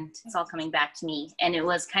 and it's all coming back to me. And it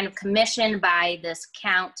was kind of commissioned by this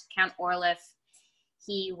Count Orloff.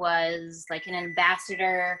 He was like an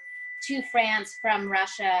ambassador to France from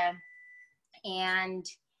Russia, and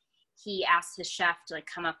he asked his chef to like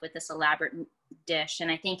come up with this elaborate dish. And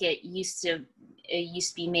I think it used to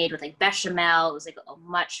be made with like bechamel. It was like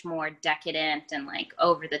much more decadent and like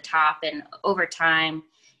over the top, and over time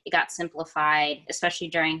it got simplified, especially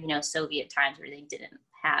during, Soviet times where they didn't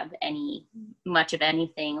have much of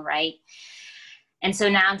anything, right? And so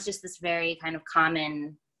now it's just this very kind of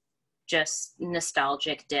common, just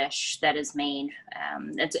nostalgic dish that is made.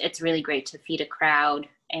 It's really great to feed a crowd.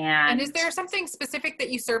 And is there something specific that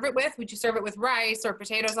you serve it with? Would you serve it with rice or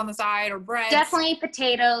potatoes on the side or bread? Definitely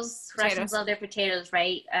potatoes. Russians love their potatoes,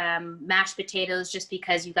 right? Mashed potatoes, just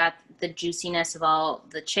because you got the juiciness of all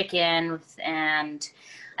the chicken. And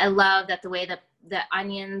I love that the way the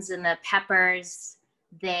onions and the peppers,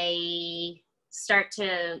 they start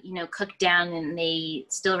to, cook down, and they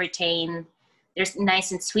still retain, they're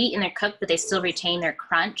nice and sweet and they're cooked, but they still retain their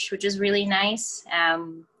crunch, which is really nice.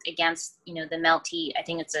 Against, the melty, I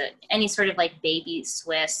think it's any sort of like baby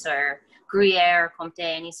Swiss or Gruyere or Comté,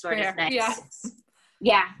 any sort of nice.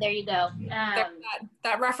 Yeah, there you go.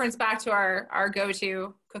 That reference back to our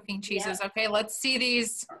go-to cooking cheeses. Yeah. Okay, let's see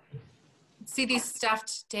these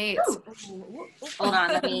stuffed dates. Hold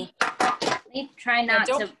on, let me try not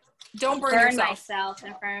to don't burn myself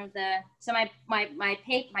in front of so my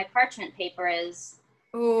parchment paper is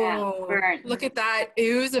burnt. Look at that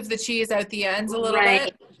ooze of the cheese out the ends a little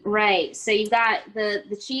bit. Right. So you got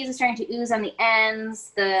the cheese is starting to ooze on the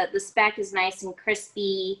ends. The speck is nice and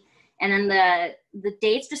crispy, and then the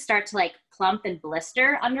dates just start to like plump and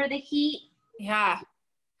blister under the heat. Yeah.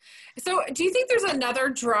 So do you think there's another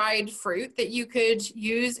dried fruit that you could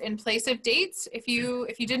use in place of dates if you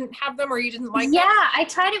didn't have them or you didn't like them? Yeah, I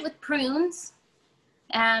tried it with prunes,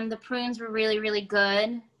 and the prunes were really, really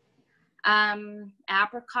good.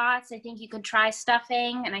 Apricots, I think you could try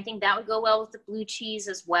stuffing, and I think that would go well with the blue cheese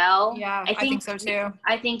as well. Yeah, I think so too.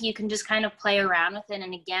 I think you can just kind of play around with it,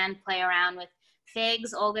 and again, play around with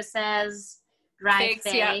figs. Olga says dried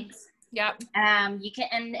figs. Yep. You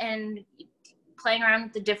can and playing around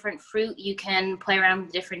with the different fruit, you can play around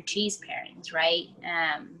with different cheese pairings, right?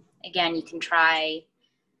 Again, you can try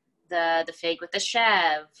the fig with the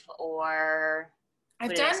chev, or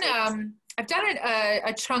I've done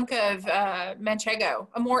a chunk of manchego,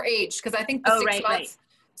 a more aged, because I think the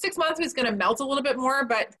 6 months was going to melt a little bit more,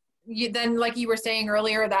 but then, like you were saying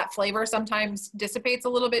earlier, that flavor sometimes dissipates a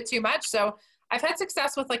little bit too much. So I've had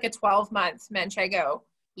success with like a 12-month manchego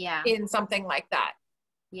in something like that.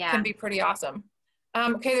 Yeah. Can be pretty awesome.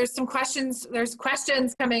 Okay, there's some questions. There's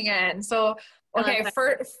questions coming in. So, okay,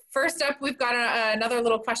 first up, we've got another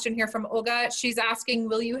little question here from Olga. She's asking,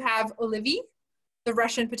 will you have olivy, the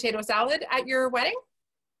Russian potato salad, at your wedding?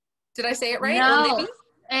 Did I say it right? No, olivy?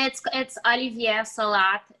 It's Olivier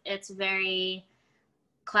salad. It's a very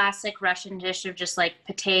classic Russian dish of just like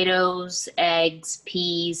potatoes, eggs,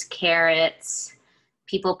 peas, carrots.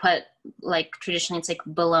 People put, like, traditionally it's like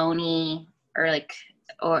bologna,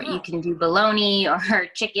 or you can do bologna or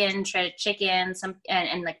chicken, shredded chicken,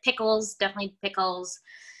 and like pickles, definitely pickles.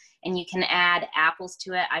 And you can add apples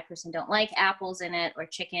to it. I personally don't like apples in it, or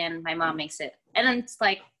chicken. My mom makes it. And then it's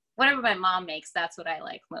like, whatever my mom makes, that's what I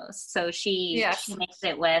like most. So she makes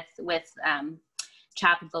it with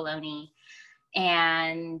chopped bologna,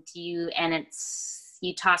 and you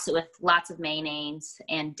toss it with lots of mayonnaise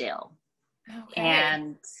and dill. Okay.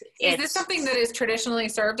 And is this something that is traditionally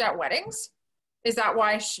served at weddings? Is that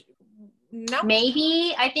why no?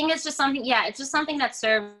 Maybe. I think it's just something, yeah, it's just something that's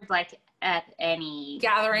served like at any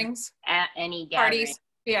Gatherings. At any gathering. Parties.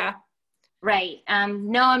 Yeah. Right.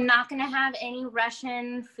 No, I'm not going to have any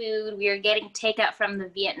Russian food. We are getting takeout from the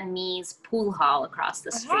Vietnamese pool hall across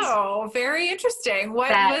the street. Oh, very interesting. What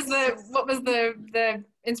was the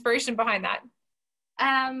inspiration behind that?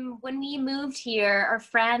 When we moved here, our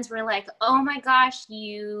friends were like, "Oh my gosh,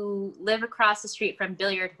 you live across the street from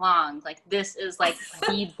Billiard Wong. Like, this is like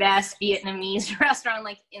the best Vietnamese restaurant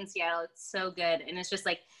like in Seattle. It's so good." And it's just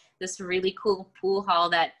like this really cool pool hall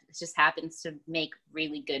that just happens to make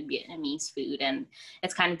really good Vietnamese food. And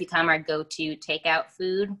it's kind of become our go-to takeout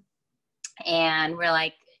food. And we're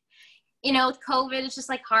like, you know, with COVID, it's just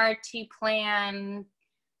like hard to plan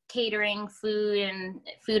catering food and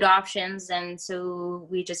food options. And so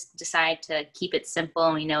we just decide to keep it simple.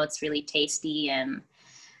 And we know it's really tasty. And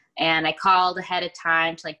I called ahead of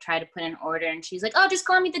time to like try to put an order. And she's like, "Oh, just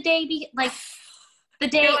call me the day, like the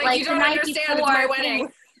night before. It's my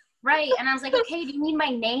wedding." Right. And I was like, "Okay, do you need my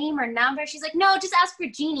name or number?" She's like, "No, just ask for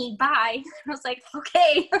Jeannie. Bye." I was like,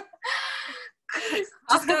 "Okay."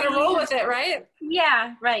 Just gotta roll with it, right?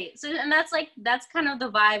 Yeah, right. So, and that's kind of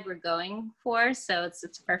the vibe we're going for. So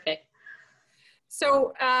it's perfect.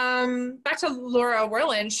 So back to Laura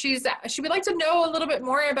Werland, she would like to know a little bit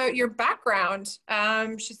more about your background.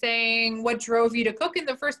 She's saying, what drove you to cook in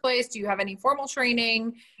the first place? Do you have any formal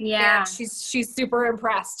training? Yeah. And she's super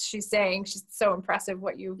impressed. She's saying she's so impressive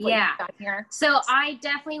what you've done here. So I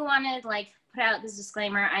definitely want to like put out this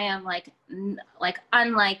disclaimer. I am like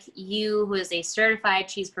unlike you, who is a certified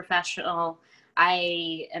cheese professional,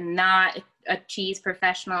 I am not a cheese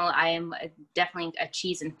professional. I am definitely a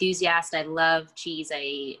cheese enthusiast. I love cheese.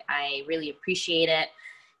 I really appreciate it.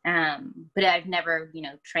 But I've never,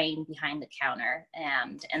 trained behind the counter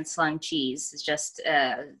and slung cheese. Is just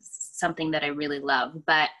something that I really love.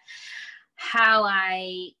 But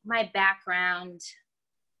my background,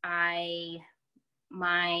 my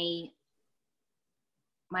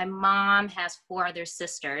mom has 4 other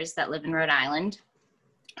sisters that live in Rhode Island,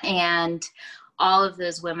 and all of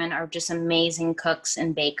those women are just amazing cooks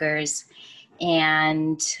and bakers.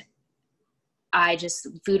 And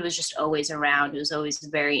food was just always around. It was always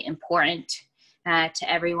very important to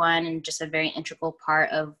everyone, and just a very integral part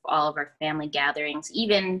of all of our family gatherings.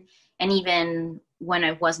 Even when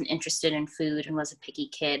I wasn't interested in food and was a picky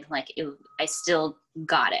kid, I still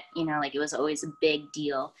got it, it was always a big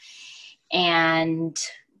deal. And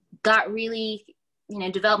got really,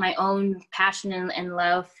 developed my own passion and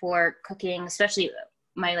love for cooking, especially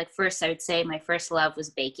my first love was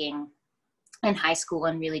baking in high school,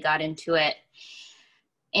 and really got into it.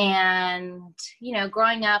 And,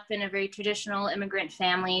 growing up in a very traditional immigrant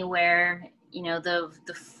family where,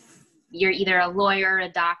 you're either a lawyer, a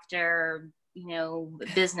doctor,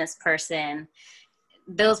 business person,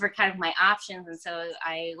 those were kind of my options. And so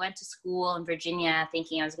I went to school in Virginia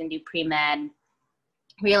thinking I was going to do pre-med.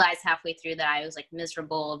 Realized halfway through that I was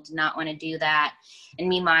miserable, did not want to do that. And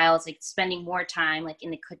meanwhile, I was spending more time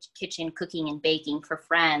in the kitchen cooking and baking for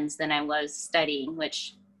friends than I was studying,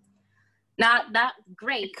 which not that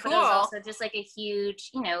great. Cool. But it was also just a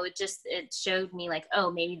huge, it showed me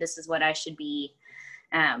oh, maybe this is what I should be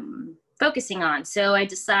focusing on. So I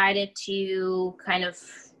decided to kind of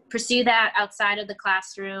pursue that outside of the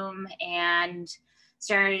classroom, and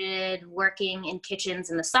started working in kitchens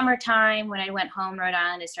in the summertime. When I went home to Rhode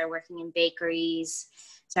Island, I started working in bakeries,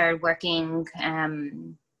 started working at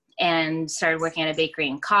a bakery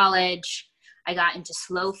in college. I got into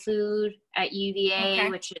slow food at UVA, okay.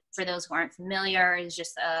 Which, for those who aren't familiar, is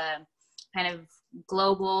just a kind of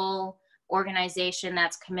global organization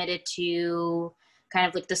that's committed to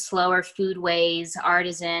kind of the slower foodways,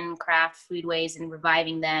 artisan craft foodways, and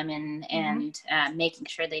reviving them and making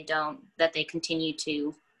sure that they continue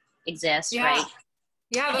to exist. Yeah. Right.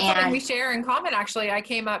 Yeah. That's something we share in common. Actually, I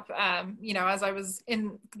came up, as I was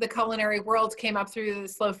in the culinary world, came up through the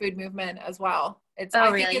slow food movement as well.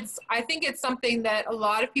 Really? I think it's something that a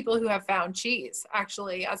lot of people who have found cheese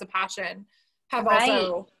actually as a passion have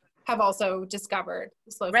also discovered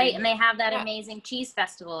the slow food movement. And they have that amazing cheese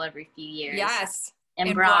festival every few years. Yes.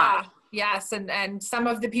 In Bra. Yes. And some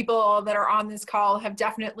of the people that are on this call have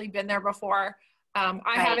definitely been there before. I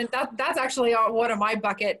haven't. That's actually one of my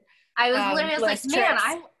bucket. I was literally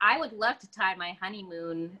man, I would love to tie my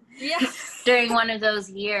honeymoon during one of those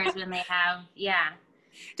years when they have,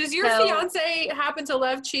 Does your fiance happen to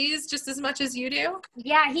love cheese just as much as you do?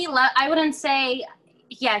 Yeah, I wouldn't say,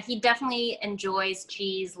 he definitely enjoys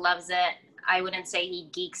cheese, loves it. I wouldn't say he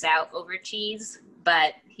geeks out over cheese,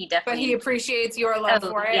 but he definitely. But he appreciates your love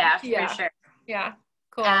for it. Yeah, for sure. Yeah,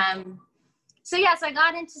 cool. So I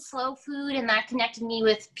got into slow food, and that connected me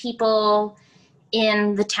with people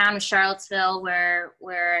in the town of Charlottesville where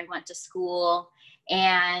I went to school.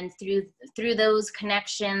 And through those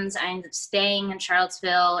connections, I ended up staying in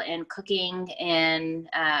Charlottesville and cooking in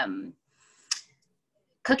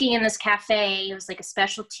this cafe. It was like a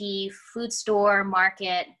specialty food store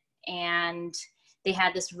market, and they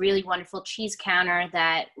had this really wonderful cheese counter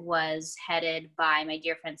that was headed by my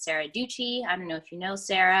dear friend Sarah Ducci. I don't know if you know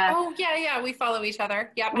Sarah. Oh yeah, we follow each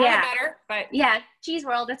other. Yeah, I haven't met her, but yeah, Cheese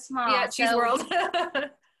World. It's small. Yeah, Cheese World.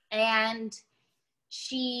 And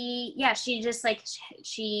she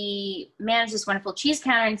managed this wonderful cheese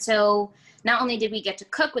counter, and so not only did we get to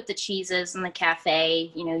cook with the cheeses in the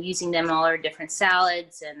cafe, using them in all our different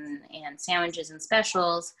salads and sandwiches and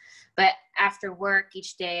specials, but after work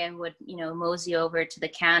each day I would mosey over to the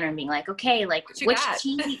counter and being like, okay, like which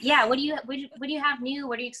cheese, what do you have new,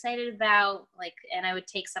 what are you excited about, like, and I would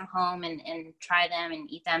take some home and try them and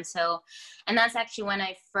eat them. So, and that's actually when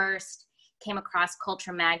I first came across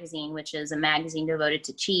Culture magazine, which is a magazine devoted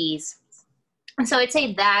to cheese. And so I'd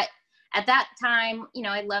say that at that time,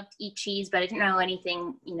 I loved to eat cheese, but I didn't know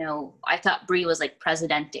anything, I thought brie was like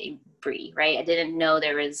Presidente brie, right? I didn't know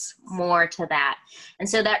there was more to that. And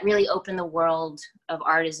so that really opened the world of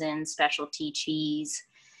artisan specialty cheese.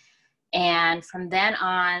 And from then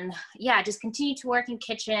on, I just continued to work in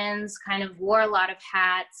kitchens, kind of wore a lot of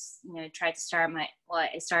hats, tried to start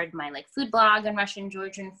I started my like food blog on Russian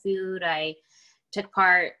Georgian food. I took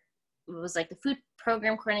part, was like the food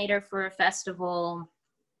program coordinator for a festival.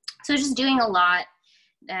 So just doing a lot.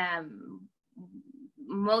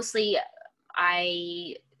 Mostly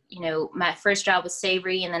my first job was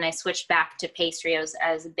savory, and then I switched back to pastry. I was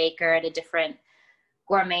as a baker at a different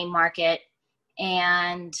gourmet market.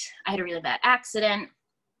 And I had a really bad accident,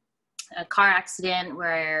 a car accident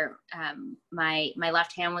where my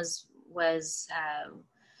left hand was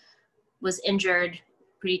injured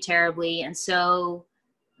pretty terribly. And so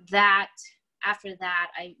after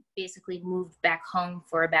that, I basically moved back home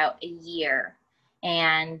for about a year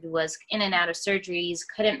and was in and out of surgeries.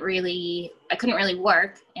 I couldn't really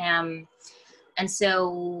work. And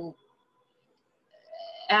so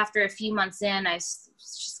after a few months in, I was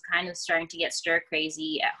just kind of starting to get stir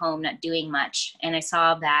crazy at home, not doing much. And I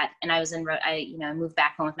saw that, and I moved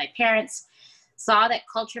back home with my parents, saw that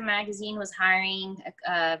Culture magazine was hiring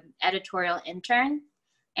a editorial intern.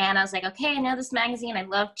 And I was like, okay, I know this magazine. I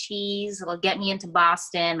love cheese. It'll get me into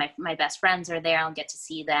Boston. My best friends are there. I'll get to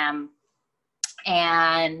see them.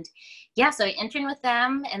 And so I interned with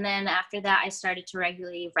them. And then after that, I started to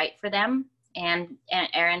regularly write for them. And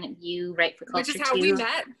Erin, you write for Culture too. Which is how we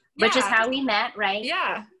met. Which is how we met, right?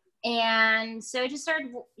 Yeah. And so I just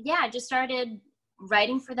started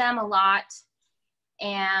writing for them a lot,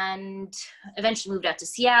 and eventually moved out to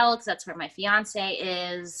Seattle because that's where my fiance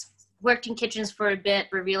is. Worked in kitchens for a bit,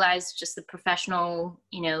 but realized just the professional,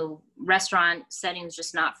 restaurant setting was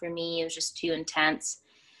just not for me. It was just too intense.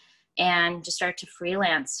 And just started to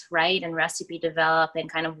freelance, write and recipe develop, and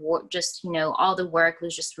kind of all the work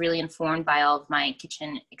was just really informed by all of my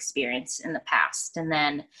kitchen experience in the past. And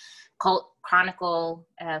then Chronicle,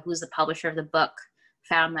 who's the publisher of the book,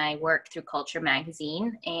 found my work through Culture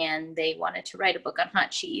magazine, and they wanted to write a book on hot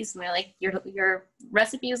cheese. And they're like, your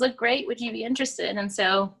recipes look great. Would you be interested? And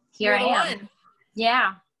so here I am.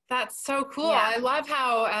 Yeah. That's so cool. Yeah. I love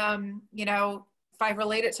how, if I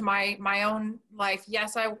relate it to my own life,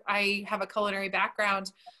 yes, I have a culinary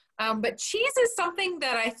background, but cheese is something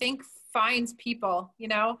that I think finds people,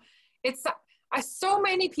 it's so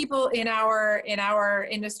many people in our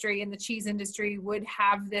industry, in the cheese industry, would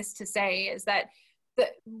have this to say, is that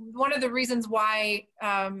one of the reasons why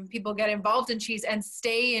people get involved in cheese and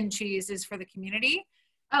stay in cheese is for the community.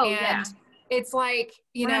 Oh, and yeah. It's like,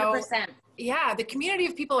 100%. Yeah, the community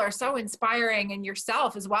of people are so inspiring, and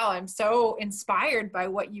yourself as well. I'm so inspired by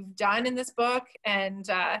what you've done in this book, and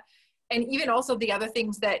even also the other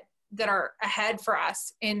things that are ahead for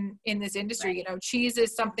us in this industry. Right. Cheese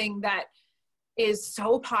is something that is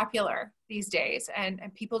so popular these days, and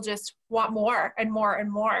people just want more and more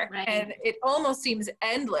and more. Right. And it almost seems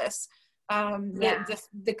endless,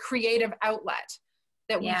 the creative outlet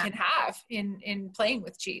that we can have in playing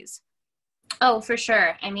with cheese. Oh, for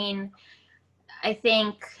sure. I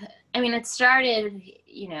think it started,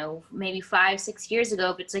 maybe 5-6 years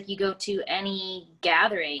ago, but it's like you go to any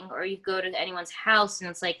gathering or you go to anyone's house, and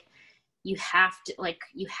it's like, you have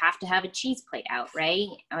to have a cheese plate out, right?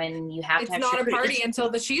 You have to have. It's not a party until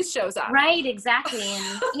the cheese shows up. Right, exactly.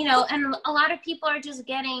 And, and a lot of people are just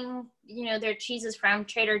getting, their cheeses from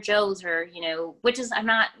Trader Joe's, or, which is,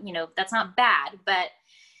 that's not bad, but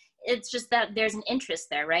it's just that there's an interest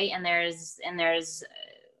there, right? And there's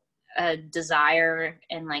a desire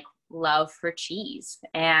and like love for cheese.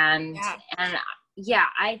 And yeah,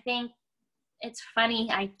 I think it's funny.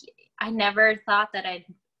 I never thought that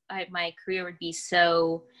my career would be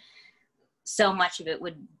so much of it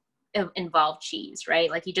would involve cheese, right?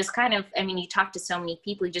 Like you just kind of, I mean, you talk to so many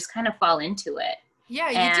people, you just kind of fall into it. Yeah,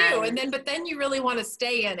 you do. But then you really want to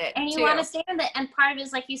stay in it. And you want to stay in it. And part of it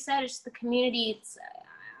is, like you said, it's the community.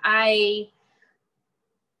 I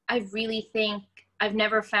really think I've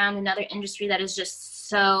never found another industry that is just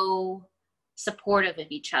so supportive of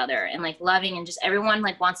each other and like loving, and just everyone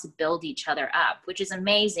like wants to build each other up, which is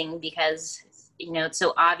amazing because, you know, it's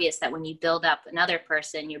so obvious that when you build up another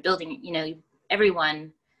person, you're building, you know,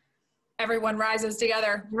 everyone rises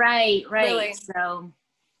together. Right. Really. So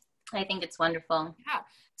I think it's wonderful. Yeah.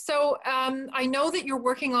 So I know that you're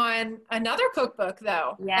working on another cookbook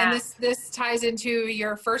though. Yeah. And this ties into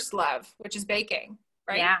your first love, which is baking,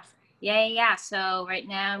 right? Yeah. So right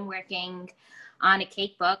now I'm working on a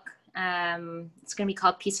cake book. It's going to be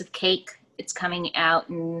called Piece of Cake. It's coming out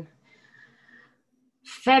in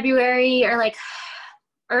February or like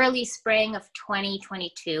early spring of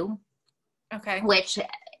 2022. Okay. Which,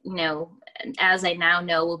 you know, as I now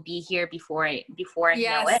know, will be here before I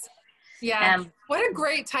know it. Yeah. What a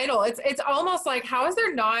great title. It's almost like, how is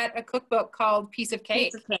there not a cookbook called Piece of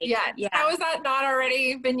Cake? Yeah. How has that not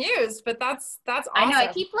already been used? But that's awesome. I know.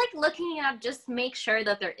 I keep like looking it up just to make sure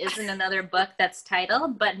that there isn't another book that's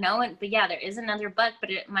titled, but yeah, there is another book,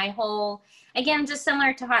 but my whole, again, just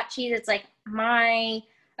similar to hot cheese, it's like my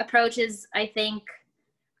approach is, I think,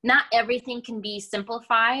 not everything can be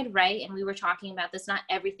simplified, right? And we were talking about this, not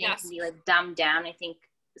everything can be like dumbed down. I think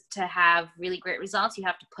to have really great results, you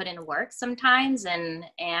have to put in work sometimes. And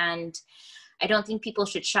I don't think people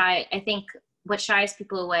should shy. I think what shies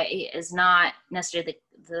people away is not necessarily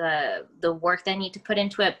the work they need to put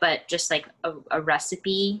into it, but just like a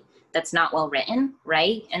recipe that's not well written,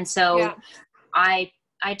 right? And so I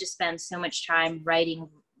just spend so much time writing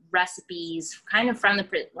recipes kind of from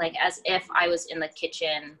like as if I was in the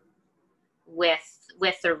kitchen with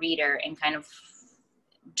the reader and kind of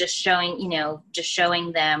just showing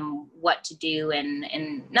them what to do and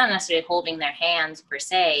not necessarily holding their hands per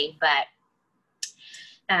se, but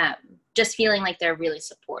just feeling like they're really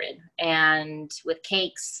supported. And with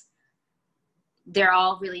cakes, they're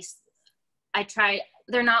all really,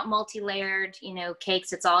 they're not multi-layered, you know,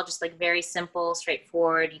 cakes. It's all just like very simple,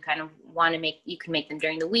 straightforward. You kind of want to you can make them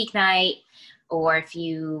during the weeknight, or if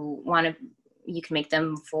you want to, you can make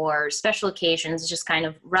them for special occasions. It just kind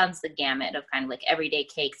of runs the gamut of kind of like everyday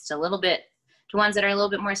cakes to ones that are a little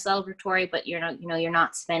bit more celebratory, but you're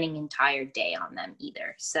not spending an entire day on them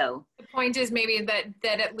either. So the point is maybe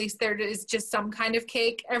that at least there is just some kind of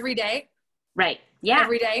cake every day. Right. Yeah.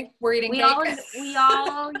 Every day we're eating cake. We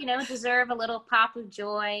all, you know, deserve a little pop of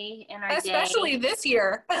joy in our day. Especially this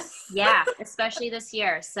year. Yeah, especially this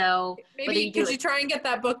year. So maybe could you try and get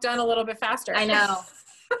that book done a little bit faster? I know.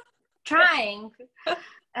 Trying.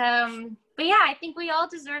 But yeah, I think we all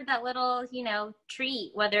deserve that little, you know,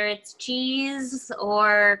 treat, whether it's cheese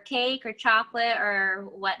or cake or chocolate or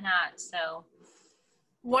whatnot. So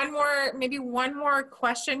one more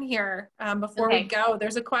question here before we go.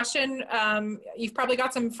 There's a question. You've probably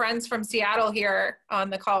got some friends from Seattle here on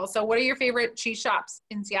the call. So what are your favorite cheese shops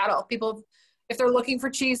in Seattle? People, if they're looking for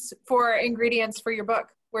cheese for ingredients for your book,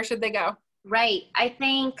 where should they go? Right. I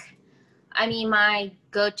mean, my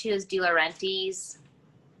go-to is De Laurentiis.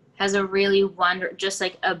 Has a really just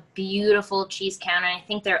like a beautiful cheese counter. I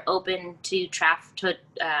think they're open to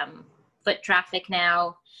foot traffic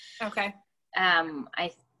now. Okay.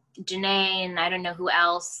 Janae and I don't know who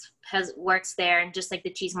else works there, and just like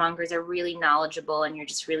the cheesemongers are really knowledgeable, and you're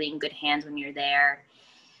just really in good hands when you're there.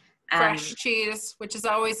 Fresh cheese, which is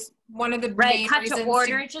always one of the main cut to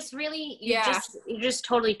order. It's just really you're just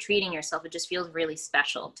totally treating yourself. It just feels really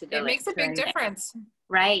special to go. It makes a big difference,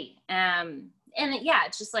 right?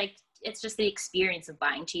 It's just the experience of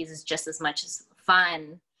buying cheese is just as much as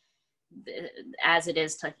fun as it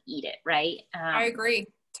is to eat it, right? I agree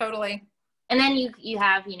totally. And then you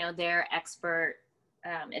have, you know, their expert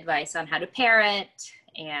advice on how to pair it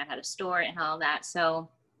and how to store it and all of that. So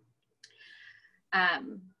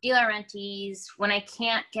De Laurentiis, when I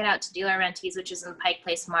can't get out to De Laurentiis, which is in the Pike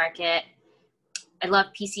Place Market, I love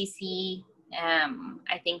PCC.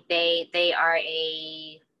 I think they are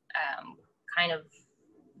a kind of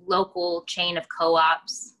local chain of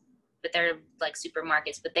co-ops, but they're like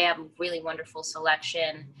supermarkets, but they have a really wonderful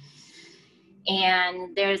selection.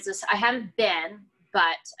 And there's this, I haven't been,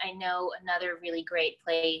 but I know another really great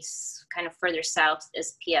place kind of further south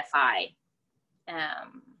is PFI.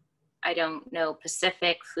 I don't know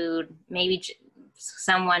Pacific food. Maybe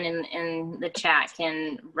someone in the chat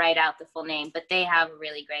can write out the full name, but they have a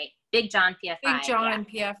really great Big John PFI. Big John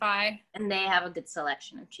PFI. And they have a good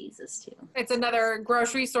selection of cheeses too. It's another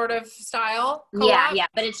grocery sort of style co-op? Yeah,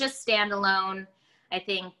 but it's just standalone. I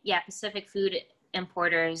think, Pacific Food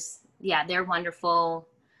Importers, they're wonderful.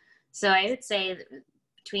 So I would say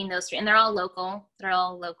between those three, and they're all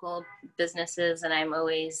local businesses, and I'm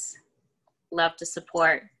always love to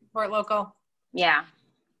support local. Yeah.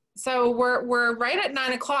 So we're right at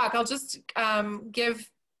 9 o'clock. I'll just give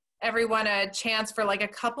everyone a chance for like a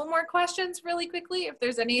couple more questions really quickly. If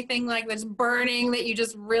there's anything like that's burning that you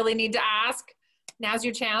just really need to ask, now's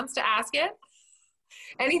your chance to ask it.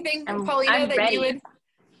 Anything, Polina, that you would,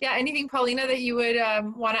 anything, Polina, that you would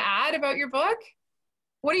want to add about your book?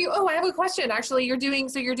 I have a question. Actually, you're doing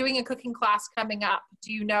a cooking class coming up.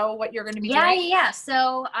 Do you know what you're going to be doing? Yeah.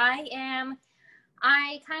 So I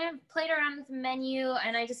kind of played around with the menu,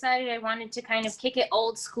 and I decided I wanted to kind of kick it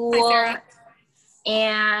old school. Hi, Sarah.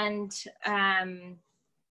 And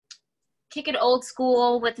kick it old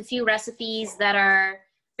school with a few recipes that are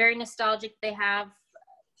very nostalgic. They have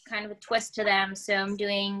kind of a twist to them. So I'm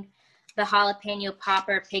doing the jalapeno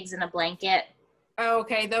popper pigs in a blanket.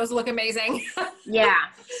 Okay, those look amazing. Yeah,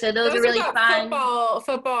 so those are really fun.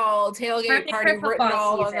 Football tailgate Perfect party, for written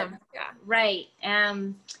all season. of them. Yeah, right.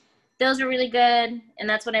 Those are really good, and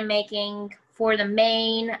that's what I'm making for the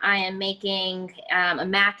main. I am making a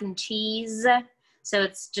mac and cheese. So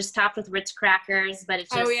it's just topped with Ritz crackers, but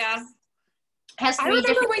it's just has three. I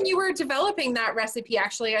remember when you were developing that recipe,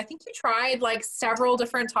 actually, I think you tried like several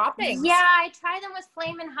different toppings. Yeah, I tried them with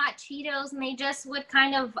Flamin' Hot Cheetos, and they just would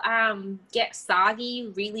kind of get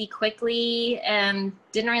soggy really quickly and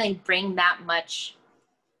didn't really bring that much.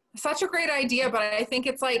 Such a great idea, but I think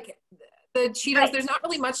it's like the Cheetos, there's not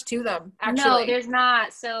really much to them, actually. No, there's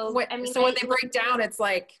not. So, when they break down, it's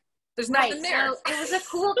like, there's nothing there. So it was a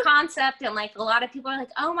cool concept, and like a lot of people are like,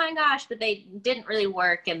 oh my gosh, but they didn't really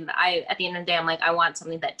work. And at the end of the day, I'm like, I want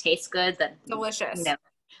something that tastes good, that delicious.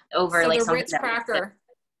 Over so like the Ritz cracker.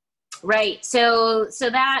 Right. So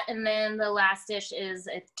that, and then the last dish is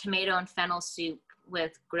a tomato and fennel soup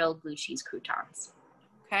with grilled blue cheese croutons.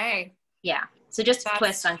 Okay. Yeah. So just a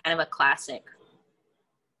twist on kind of a classic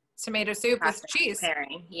tomato soup with cheese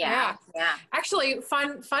pairing. Yeah. Actually,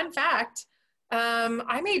 fun fact.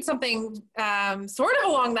 I made something sort of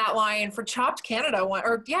along that line for Chopped Canada it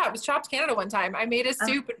was Chopped Canada one time. I made a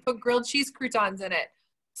soup and put grilled cheese croutons in it.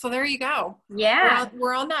 So there you go. Yeah.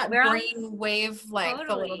 We're on that brain wavelength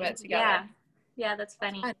a little bit together. Yeah, that's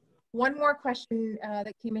funny. One more question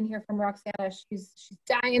that came in here from Roxana. She's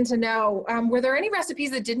dying to know, were there any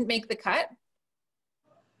recipes that didn't make the cut?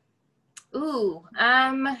 Ooh,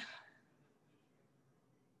 I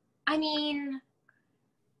mean,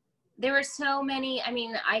 there were so many. I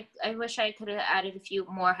mean, I wish I could have added a few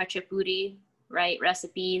more hachapuri,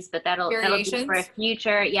 recipes, but that'll be for a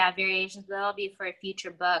future, variations. That'll be for a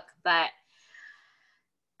future book. But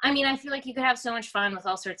I mean, I feel like you could have so much fun with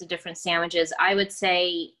all sorts of different sandwiches. I would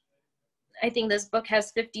say, I think this book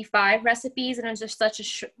has 55 recipes, and it's just such a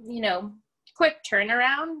quick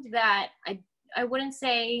turnaround that I wouldn't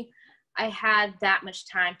say I had that much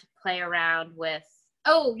time to play around with.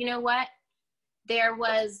 Oh, you know what? There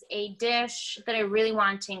was a dish that I really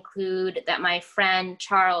wanted to include that my friend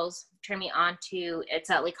Charles turned me on to. It's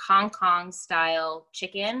a like Hong Kong style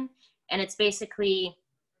chicken, and it's basically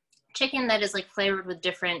chicken that is like flavored with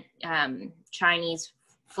different Chinese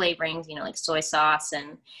flavorings, like soy sauce,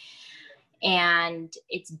 and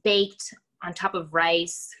it's baked on top of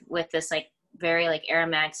rice with this like very like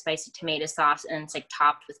aromatic spicy tomato sauce, and it's like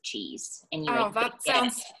topped with cheese, and you that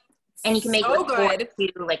sounds and you can make so it good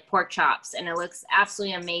too, like pork chops, and it looks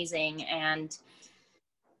absolutely amazing. And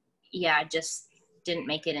just didn't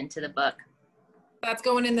make it into the book. That's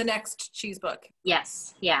going in the next cheese book.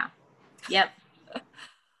 Yes. Yeah. Yep.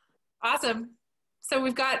 Awesome. So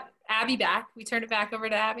we've got Abby back. We turn it back over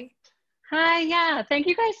to Abby. Hi. Yeah. Thank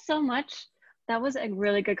you guys so much. That was a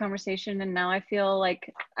really good conversation, and now I feel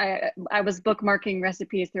like I was bookmarking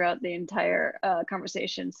recipes throughout the entire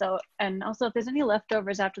conversation. So, and also if there's any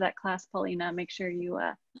leftovers after that class, Polina, make sure you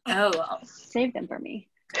save them for me.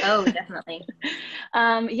 Oh, definitely.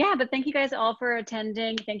 But thank you guys all for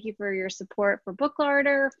attending. Thank you for your support for Book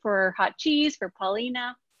Larder, for Hot Cheese, for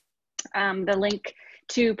Polina. The link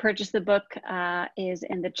to purchase the book is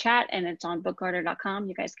in the chat, and it's on booklarder.com.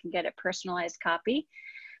 You guys can get a personalized copy.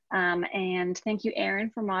 And thank you, Erin,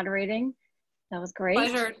 for moderating. That was great.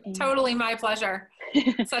 Pleasure. Totally my pleasure.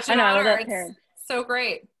 Such an I know, honor. It's so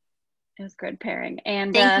great. It was good pairing.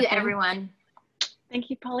 And thank you, everyone. Thank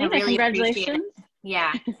you, Paulina. Really Congratulations.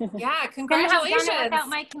 Yeah. Yeah, Couldn't congratulations. have done it without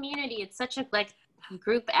my community. It's such a like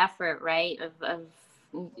group effort, right? Of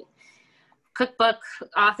cookbook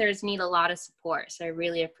authors need a lot of support. So I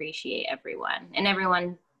really appreciate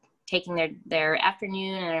everyone taking their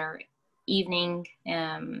afternoon or evening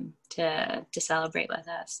to celebrate with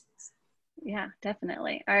us. Yeah,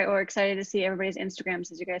 definitely. All right, we're excited to see everybody's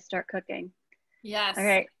Instagrams as you guys start cooking. Yes. All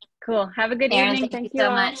right, cool. Have a good Erin, evening. thank you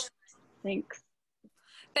so much. Thanks.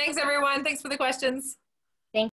 Thanks, everyone. Thanks for the questions.